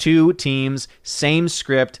 here's two teams, same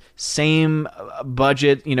script, same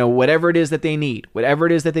budget, whatever it is that they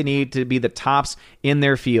need to be the tops in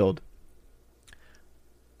their field.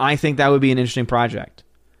 I think that would be an interesting project,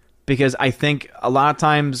 because I think a lot of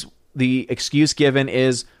times the excuse given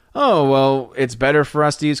is, oh, well, it's better for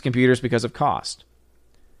us to use computers because of cost.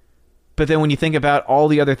 But then when you think about all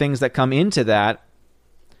the other things that come into that,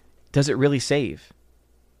 does it really save?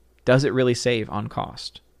 Does it really save on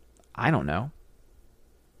cost? I don't know.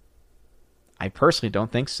 I personally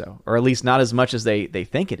don't think so, or at least not as much as they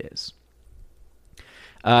think it is.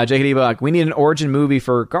 JKD Buck, we need an origin movie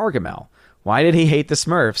for Gargamel. Why did he hate the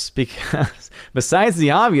Smurfs? Because besides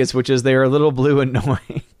the obvious, which is they're a little blue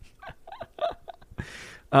annoying.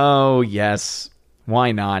 Oh, yes.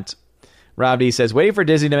 Why not? Rob D says, waiting for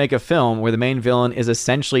Disney to make a film where the main villain is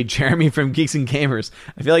essentially Jeremy from Geeks and Gamers.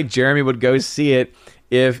 I feel like Jeremy would go see it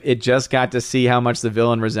if it just got to see how much the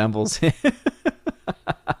villain resembles him.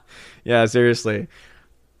 Yeah, seriously.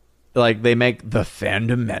 Like, they make the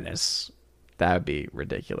Phantom Menace. That would be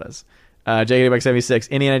ridiculous. JKDBuck76,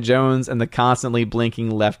 Indiana Jones and the constantly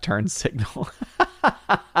blinking left turn signal.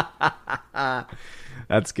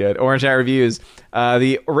 That's good. Orange Hat Reviews.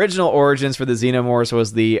 The original origins for the Xenomorphs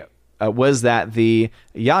was that the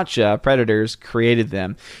Yacha predators created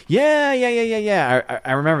them. Yeah.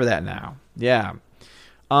 I remember that now. Yeah.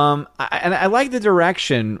 I like the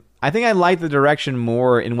direction. I think I like the direction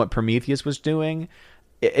more in what Prometheus was doing.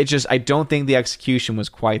 It just, I don't think the execution was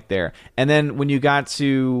quite there. And then when you got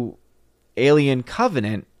to Alien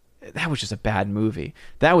Covenant, that was just a bad movie.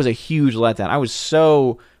 That was a huge letdown. I was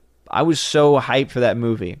so hyped for that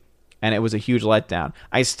movie, and it was a huge letdown.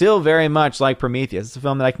 I still very much like Prometheus. It's a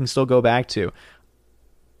film that I can still go back to.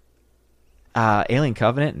 Alien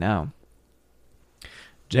Covenant, no.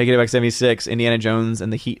 JKDX76, Indiana Jones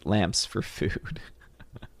and the heat lamps for food.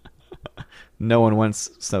 No one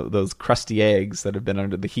wants those crusty eggs that have been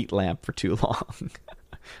under the heat lamp for too long.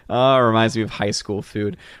 Oh, it reminds me of high school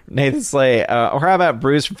food. Nathan Slay, or how about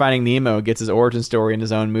Bruce from Finding Nemo gets his origin story in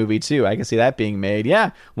his own movie too? I can see that being made.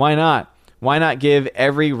 Yeah, why not? Why not give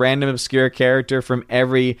every random obscure character from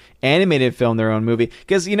every animated film their own movie?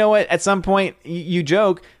 Because you know what? At some point, you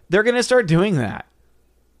joke, they're going to start doing that.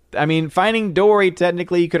 I mean, Finding Dory,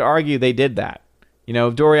 technically, you could argue they did that. You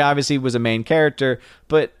know, Dory obviously was a main character,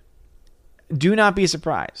 but do not be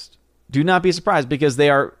surprised. Do not be surprised, because they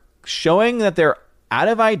are showing that they're out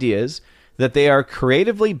of ideas, that they are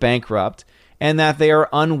creatively bankrupt, and that they are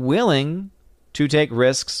unwilling to take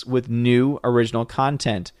risks with new original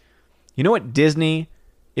content. You know what, Disney,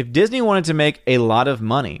 if Disney wanted to make a lot of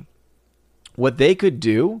money, what they could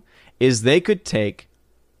do is they could take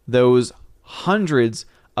those hundreds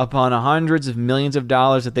upon hundreds of millions of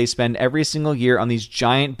dollars that they spend every single year on these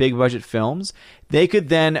giant big budget films. They could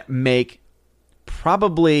then make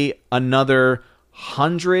probably another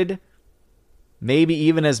 100, maybe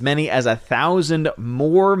even as many as 1,000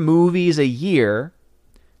 more movies a year,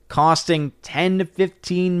 costing 10 to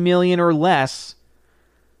 15 million or less,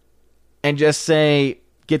 and just say,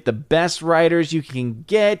 get the best writers you can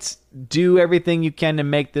get, do everything you can to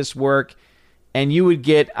make this work, and you would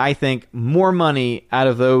get, I think, more money out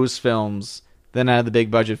of those films than out of the big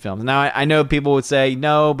budget films. Now, I know people would say,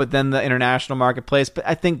 no, but then the international marketplace, but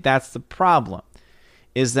I think that's the problem,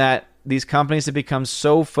 is that these companies have become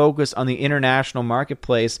so focused on the international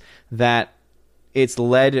marketplace that it's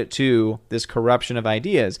led to this corruption of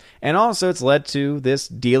ideas. And also it's led to this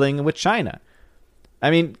dealing with China. I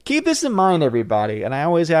mean, keep this in mind, everybody, and I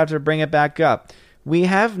always have to bring it back up. We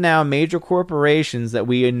have now major corporations that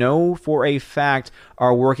we know for a fact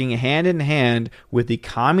are working hand in hand with the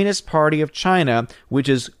Communist Party of China, which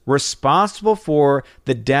is responsible for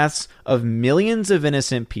the deaths of millions of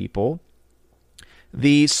innocent people,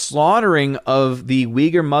 the slaughtering of the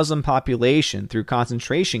Uyghur Muslim population through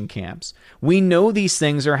concentration camps. We know these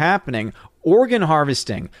things are happening. Organ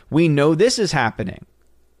harvesting, we know this is happening.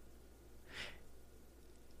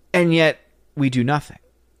 And yet, we do nothing.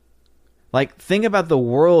 Like, think about the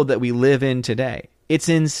world that we live in today. It's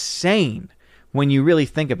insane when you really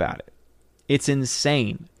think about it. It's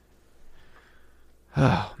insane.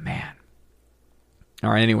 Oh, man.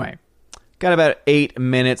 All right, anyway. Got about 8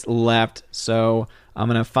 minutes left, so I'm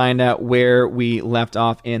going to find out where we left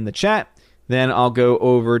off in the chat. Then I'll go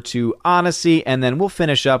over to Odyssey, and then we'll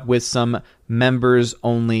finish up with some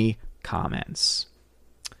members-only comments.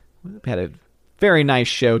 We had a very nice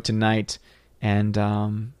show tonight, and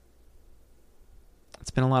it's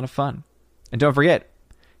been a lot of fun. And don't forget,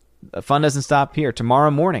 the fun doesn't stop here. Tomorrow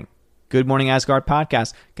morning, Good Morning Asgard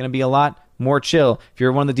podcast, going to be a lot more chill. If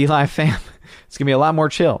you're one of the D-Live fam, it's going to be a lot more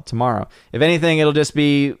chill tomorrow. If anything, it'll just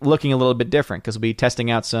be looking a little bit different because we'll be testing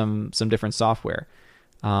out some different software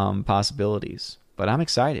possibilities. But I'm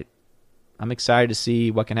excited. I'm excited to see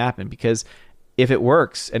what can happen, because if it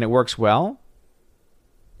works and it works well,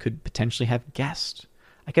 could potentially have guests.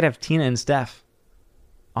 I could have Tina and Steph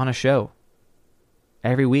on a show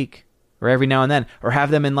every week or every now and then, or have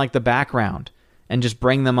them in like the background and just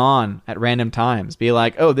bring them on at random times. Be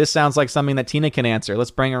like, oh, this sounds like something that Tina can answer. Let's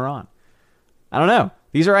bring her on. I don't know.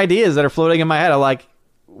 These are ideas that are floating in my head. I'm like,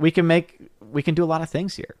 we can do a lot of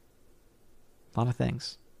things here. A lot of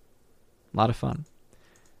things. A lot of fun.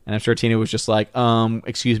 And I'm sure Tina was just like,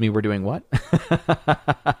 excuse me, we're doing what?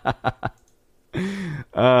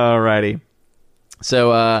 Alrighty.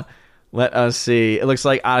 So, let us see. It looks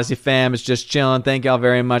like Odyssey fam is just chilling. Thank y'all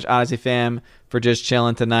very much, Odyssey fam, for just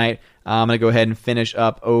chilling tonight. I'm going to go ahead and finish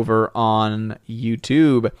up over on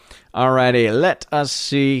YouTube. Alrighty, let us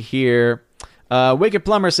see here. Wicked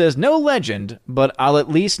Plumber says, no legend, but I'll at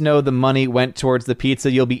least know the money went towards the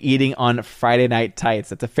pizza you'll be eating on Friday Night Tights.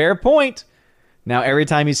 That's a fair point. Now, every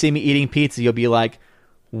time you see me eating pizza, you'll be like,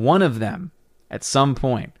 one of them at some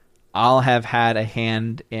point I'll have had a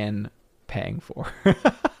hand in paying for.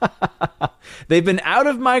 They've been out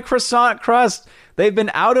of my croissant crust. They've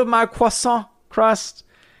been out of my croissant crust.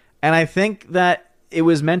 And I think that it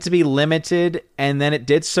was meant to be limited, and then it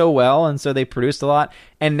did so well, and so they produced a lot.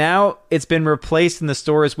 And now it's been replaced in the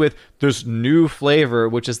stores with this new flavor,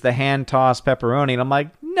 which is the hand-tossed pepperoni. And I'm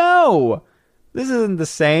like, no, this isn't the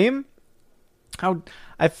same.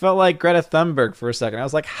 I felt like Greta Thunberg for a second. I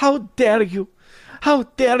was like, how dare you? How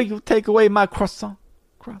dare you take away my croissant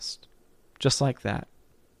crust? Just like that.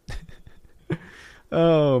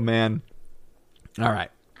 Oh, man. All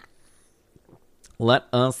right. Let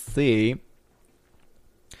us see.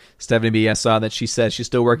 Stephanie B, I saw that she says she's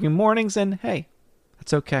still working mornings, and hey,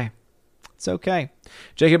 that's okay. It's okay.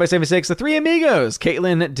 JK by 76, the three amigos,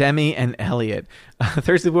 Caitlin, Demi, and Elliot.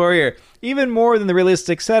 Thirsty Warrior, even more than the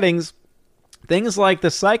realistic settings, things like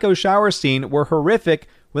the Psycho shower scene were horrific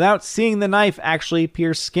without seeing the knife actually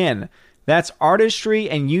pierce skin. That's artistry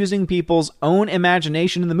and using people's own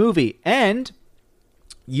imagination in the movie, and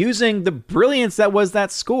using the brilliance that was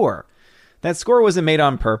that score. That score wasn't made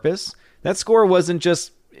on purpose. That score wasn't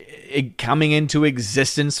just coming into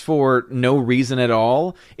existence for no reason at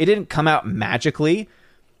all. It didn't come out magically.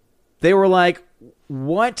 They were like,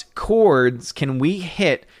 what chords can we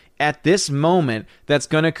hit at this moment that's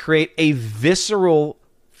going to create a visceral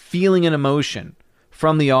feeling and emotion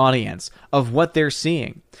from the audience of what they're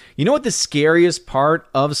seeing? You know what the scariest part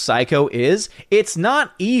of Psycho is? It's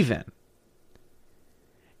not even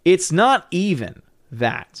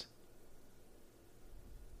that.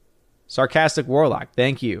 Sarcastic Warlock,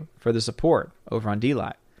 thank you for the support over on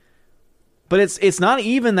D-Live. But it's not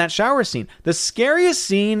even that shower scene. The scariest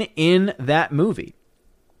scene in that movie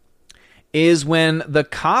is when the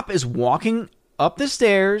cop is walking up the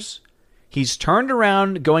stairs, he's turned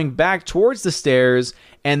around, going back towards the stairs,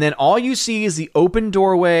 and then all you see is the open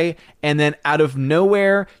doorway, and then out of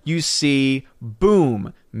nowhere, you see,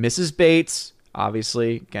 boom, Mrs. Bates,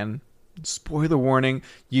 obviously, again, spoiler warning,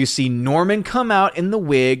 you see Norman come out in the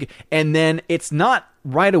wig, and then it's not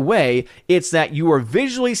right away, it's that you are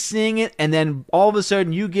visually seeing it, and then all of a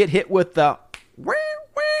sudden you get hit with the wah,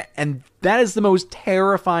 wah, and that is the most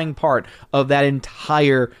terrifying part of that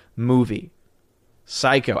entire movie.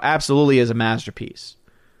 Psycho absolutely is a masterpiece,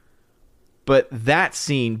 but that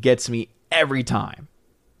scene gets me every time,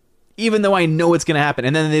 even though I know it's going to happen.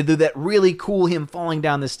 And then they do that really cool him falling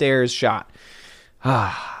down the stairs shot.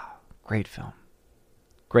 Great film.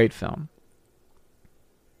 Great film.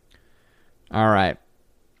 All right.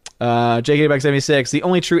 JK76, the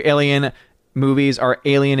only true Alien movies are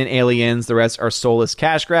Alien and Aliens. The rest are soulless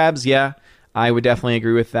cash grabs. Yeah, I would definitely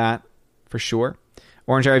agree with that for sure.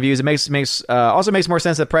 Orange Eye Reviews, it also makes more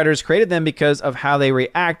sense that Predators created them because of how they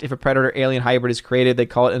react. If a Predator-Alien hybrid is created, they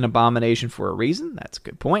call it an abomination for a reason. That's a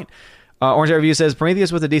good point. Orange Eye Reviews says,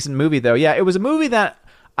 Prometheus was a decent movie, though. Yeah, it was a movie that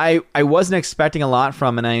I wasn't expecting a lot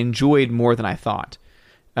from, and I enjoyed more than I thought.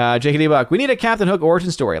 JKD Buck, we need a Captain Hook origin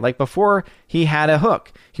story. Like, before he had a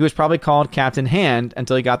hook, he was probably called Captain Hand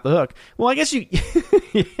until he got the hook. Well, I guess you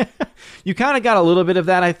you kind of got a little bit of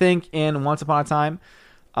that, I think, in Once Upon a Time,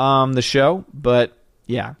 the show. But,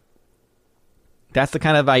 yeah, that's the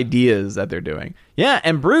kind of ideas that they're doing. Yeah,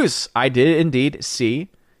 and Bruce, I did indeed see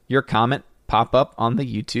your comment pop up on the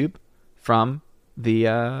YouTube from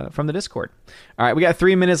the Discord. All right, we got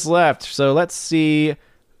 3 minutes left, so let's see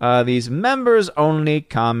these members only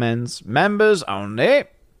comments. Members only.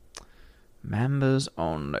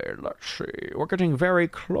 Let's see. We're getting very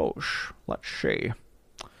close. Let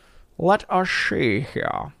us see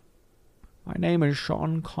here. My name is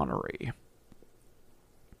Sean Connery.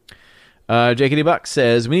 JKD Buck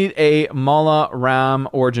says, we need a Mala Ram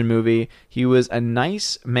origin movie. He was a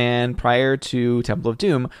nice man prior to Temple of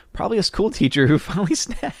Doom. Probably a school teacher who finally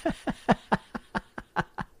snapped.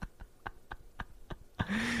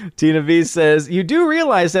 Tina V says, you do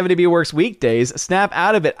realize 70B works weekdays. Snap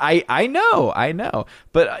out of it. I know.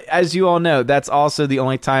 But as you all know, that's also the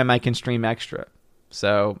only time I can stream extra.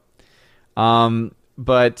 So,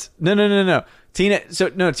 but no. Tina.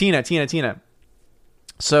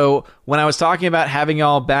 So when I was talking about having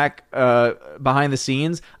y'all back behind the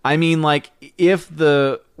scenes, I mean, like, if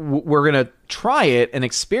we're going to try it and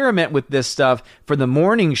experiment with this stuff for the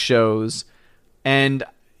morning shows, and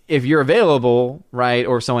if you're available, right,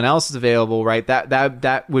 or someone else is available, right,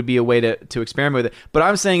 that would be a way to experiment with it. But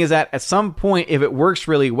I'm saying is that at some point, if it works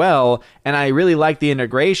really well and I really like the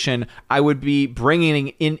integration, I would be bringing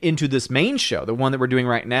into this main show, the one that we're doing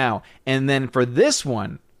right now, and then for this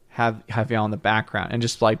one, have y'all in the background and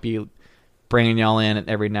just like be bringing y'all in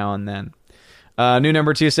every now and then. New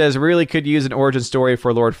number 2 says, really could use an origin story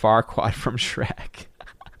for Lord Farquaad from Shrek.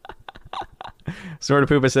 Sort of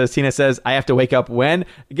Poopa says, Tina says, I have to wake up when?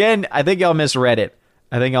 Again, I think y'all misread it.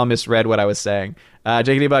 I think y'all misread what I was saying.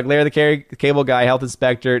 JKD Buck, Larry the Cable Guy, Health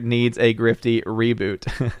Inspector needs a grifty reboot.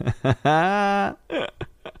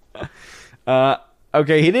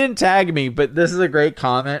 Okay, he didn't tag me, but this is a great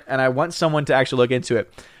comment, and I want someone to actually look into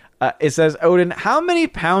it. It says, Odin, how many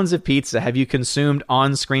pounds of pizza have you consumed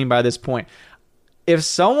on screen by this point? If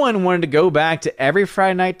someone wanted to go back to every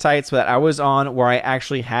Friday Night Tights that I was on where I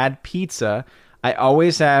actually had pizza, I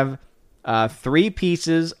always have 3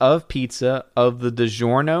 pieces of pizza of the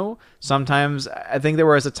DiGiorno. Sometimes I think there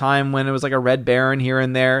was a time when it was like a Red Baron here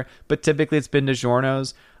and there, but typically it's been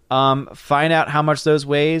DiGiorno's. Find out how much those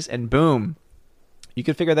weighs, and boom, you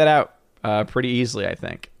can figure that out pretty easily, I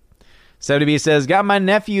think. 70B says, got my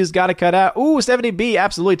nephews, got to cut out. Ooh, 70B,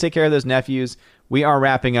 absolutely take care of those nephews. We are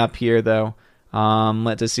wrapping up here, though.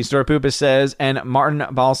 Let's see. Store Poopa says, and Martin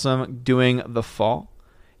Balsam doing The Fall.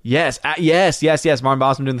 Yes. Martin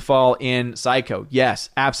Balsam doing The Fall in Psycho.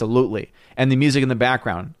 Yes, absolutely. And the music in the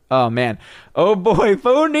background. Oh, man. Oh, boy.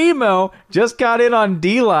 Faux Nemo just got in on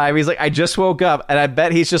D-Live. He's like, I just woke up. And I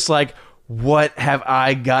bet he's just like, what have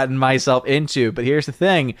I gotten myself into? But here's the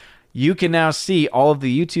thing. You can now see all of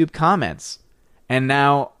the YouTube comments. And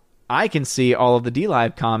now I can see all of the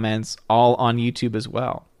D-Live comments all on YouTube as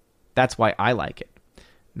well. That's why I like it.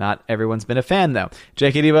 Not everyone's been a fan, though.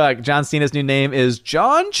 JKD Buck, John Cena's new name is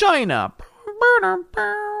John China.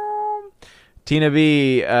 Tina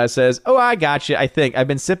B says, oh, I got you. I think I've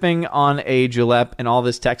been sipping on a julep, and all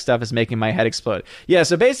this tech stuff is making my head explode. Yeah,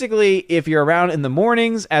 so basically, if you're around in the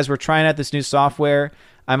mornings as we're trying out this new software,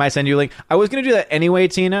 I might send you a link. I was going to do that anyway,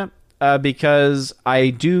 Tina, because I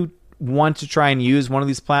do want to try and use one of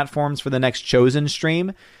these platforms for the next Chosen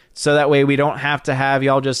stream. So that way we don't have to have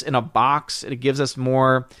y'all just in a box. It gives us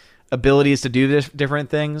more abilities to do different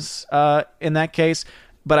things in that case.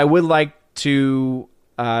 But I would like to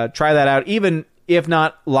try that out, even if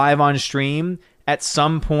not live on stream at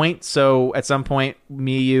some point. So at some point,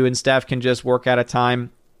 me, you, and Steph can just work out a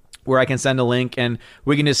time where I can send a link and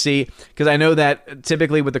we can just see. Because I know that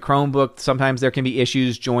typically with the Chromebook, sometimes there can be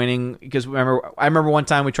issues joining. Because I remember one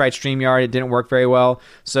time we tried StreamYard, it didn't work very well.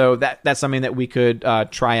 So that's something that we could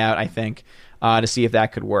try out, I think, to see if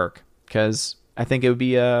that could work. Because I think it would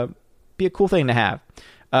be a cool thing to have.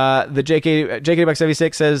 The JK Buck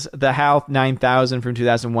 76 says the HAL 9000 from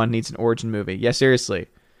 2001 needs an origin movie. Yeah, seriously.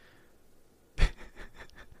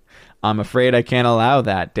 I'm afraid I can't allow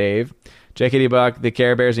that, Dave. JKD Buck, the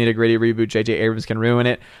Care Bears need a gritty reboot. J.J. Abrams can ruin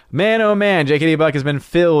it. Man, oh man, JKD Buck has been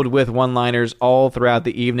filled with one-liners all throughout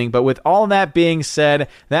the evening. But with all that being said,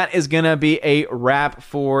 that is going to be a wrap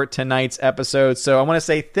for tonight's episode. So I want to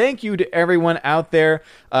say thank you to everyone out there.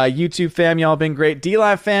 YouTube fam, y'all been great.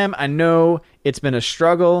 D-Live fam, I know it's been a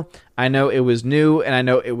struggle. I know it was new, and I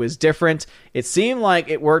know it was different. It seemed like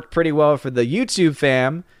it worked pretty well for the YouTube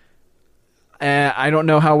fam. I don't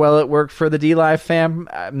know how well it worked for the D-Live fam.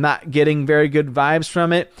 I'm not getting very good vibes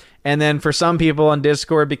from it. And then for some people on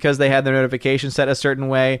Discord, because they had their notifications set a certain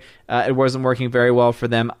way, it wasn't working very well for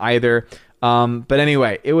them either. But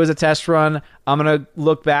anyway, it was a test run. I'm going to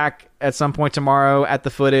look back at some point tomorrow at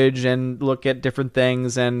the footage and look at different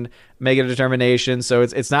things and make a determination. So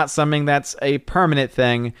it's not something that's a permanent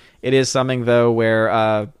thing. It is something, though,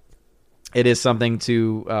 where it is something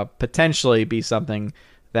to potentially be something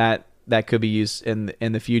that could be used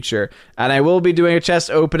in the future. And I will be doing a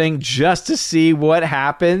chest opening just to see what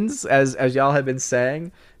happens, as y'all have been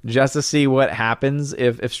saying, just to see what happens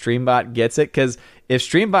if Streambot gets it. Because if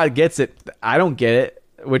Streambot gets it, I don't get it,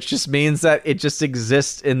 which just means that it just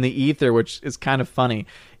exists in the ether, which is kind of funny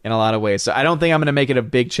in a lot of ways. So I don't think I'm going to make it a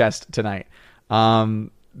big chest tonight.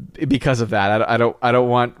 Because of that, I don't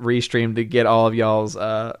want Restream to get all of y'all's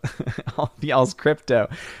crypto.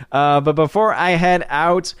 But before I head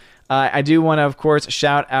out, I do want to, of course,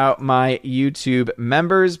 shout out my YouTube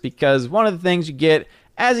members, because one of the things you get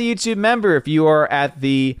as a YouTube member, if you are at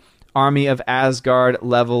the Army of Asgard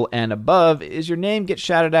level and above, is your name gets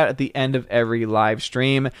shouted out at the end of every live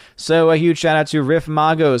stream. So a huge shout out to Riff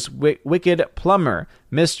Magos, Wicked Plumber,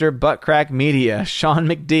 Mr. Buttcrack Media, Sean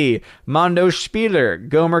McD, Mondo Spieler,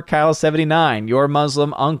 Gomer Kyle 79, Your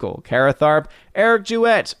Muslim Uncle, Kara Tharp, Eric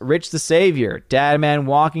Jewett, Rich the Savior, Dadman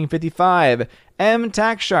Walking 55, M.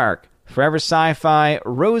 Tax Shark, Forever Sci-Fi,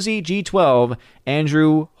 Rosie G12,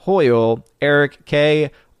 Andrew Hoyle, Eric K,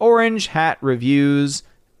 Orange Hat Reviews,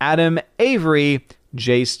 Adam Avery,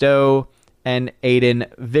 Jay Stowe, and Aiden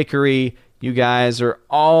Vickery. You guys are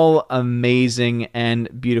all amazing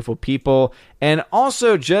and beautiful people. And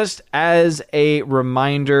also, just as a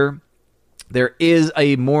reminder, there is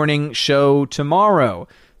a morning show tomorrow.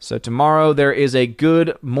 So tomorrow there is a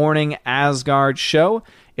Good Morning Asgard show.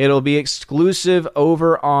 It'll be exclusive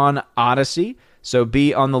over on Odyssey. So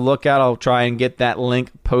be on the lookout. I'll try and get that link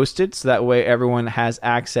posted so that way everyone has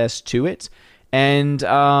access to it. And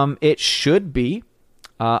it should be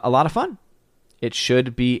a lot of fun. It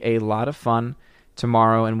should be a lot of fun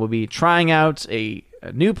tomorrow. And we'll be trying out a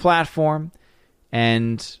new platform.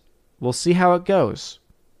 And we'll see how it goes.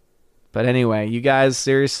 But anyway, you guys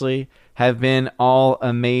seriously have been all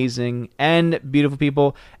amazing and beautiful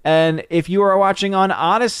people. And if you are watching on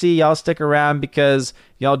Odyssey, y'all stick around because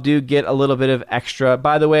y'all do get a little bit of extra.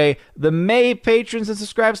 By the way, the May patrons and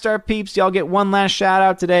Subscribe Star peeps, y'all get one last shout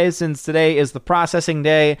out today since today is the processing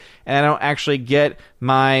day and I don't actually get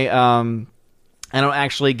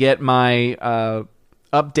my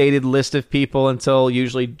updated list of people until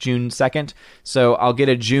usually June 2nd. So I'll get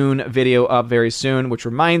a June video up very soon, which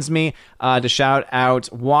reminds me to shout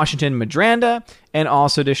out Washington Madranda and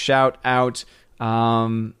also to shout out,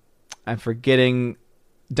 I'm forgetting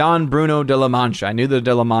Don Bruno de la Mancha. I knew the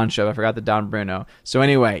de la Mancha, but I forgot the Don Bruno. So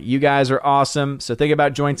anyway, you guys are awesome. So think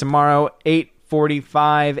about joining tomorrow,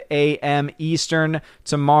 8:45 a.m. Eastern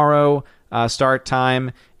tomorrow, start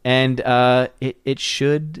time. And it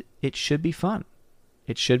should be fun.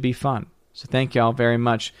 It should be fun. So thank y'all very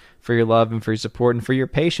much for your love and for your support and for your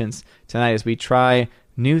patience tonight as we try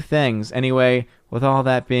new things. Anyway, with all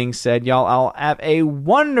that being said, y'all, I'll have a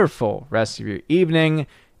wonderful rest of your evening.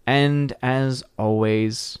 And as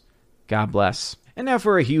always, God bless. And now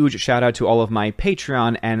for a huge shout out to all of my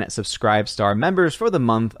Patreon and Subscribe Star members for the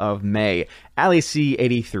month of May. Ali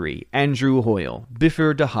C83, Andrew Hoyle,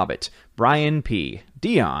 Biffer the Hobbit, Brian P,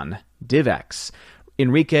 Dion, Divex,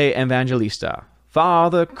 Enrique Evangelista,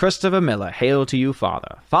 Father Christopher Miller, hail to you,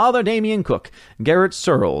 Father. Father Damian Cook, Garrett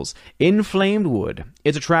Searles, Inflamed Wood,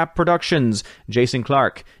 It's a Trap Productions, Jason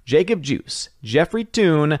Clark, Jacob Juice, Jeffrey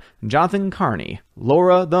Toone, Jonathan Carney,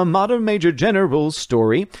 Laura the Modern Major General's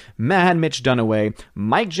Story, Mad Mitch Dunaway,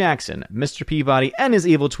 Mike Jackson, Mr. Peabody and his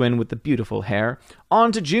evil twin with the beautiful hair,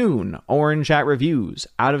 On to June, Orange Chat Reviews,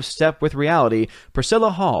 Out of Step with Reality, Priscilla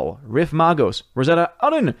Hall, Riff Magos, Rosetta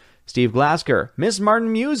Udden, Steve Glasker, Miss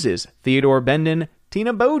Martin Muses, Theodore Bendon,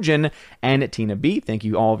 Tina Bojan, and Tina B. Thank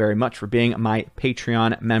you all very much for being my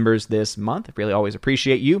Patreon members this month. I really always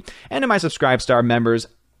appreciate you. And to my Subscribe Star members,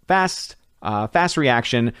 Fast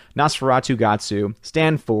Reaction, Nosferatu Gatsu,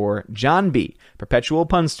 Stand For, John B., Perpetual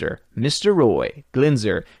Punster, Mr. Roy,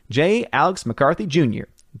 Glinzer, J. Alex McCarthy Jr.,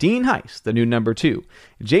 Dean Heiss, the new number 2,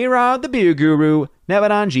 J-Rod, the Beer Guru,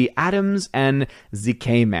 Nevadanji Adams, and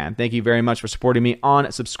ZK Man. Thank you very much for supporting me on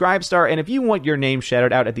Subscribe Star. And if you want your name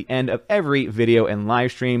shouted out at the end of every video and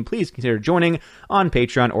live stream, please consider joining on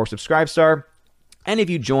Patreon or Subscribe Star. And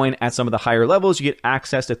if you join at some of the higher levels, you get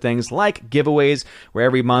access to things like giveaways, where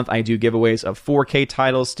every month I do giveaways of 4K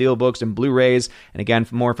titles, steelbooks, and Blu-rays. And again,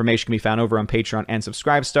 more information can be found over on Patreon and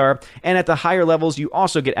Subscribe Star. And at the higher levels, you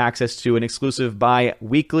also get access to an exclusive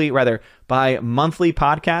bi-monthly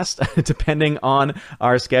podcast, depending on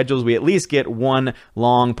our schedules. We at least get one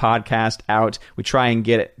long podcast out. We try and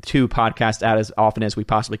get 2 podcasts out as often as we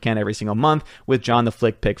possibly can every single month with John the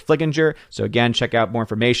Flick Pick Flickinger. So again, check out more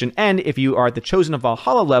information. And if you are at the Chosen of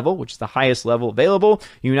Valhalla level, which is the highest level available,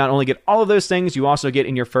 you not only get all of those things, you also get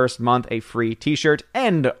in your first month a free t-shirt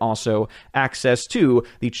and also access to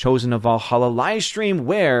the Chosen of Valhalla live stream,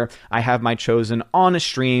 where I have my Chosen on a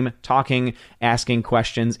stream talking, asking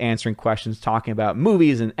questions, answering questions, talking about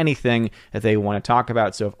movies and anything that they want to talk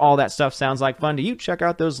about. So if all that stuff sounds like fun to you, check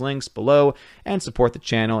out those links below and support the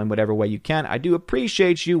channel in whatever way you can. I do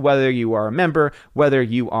appreciate you, whether you are a member, whether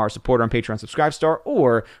you are a supporter on Patreon, Subscribe Star,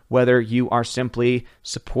 or whether you are simply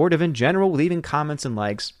supportive in general, leaving comments and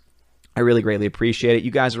likes. I really greatly appreciate it. You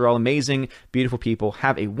guys are all amazing, beautiful people.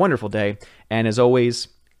 Have a wonderful day. And as always,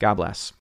 God bless.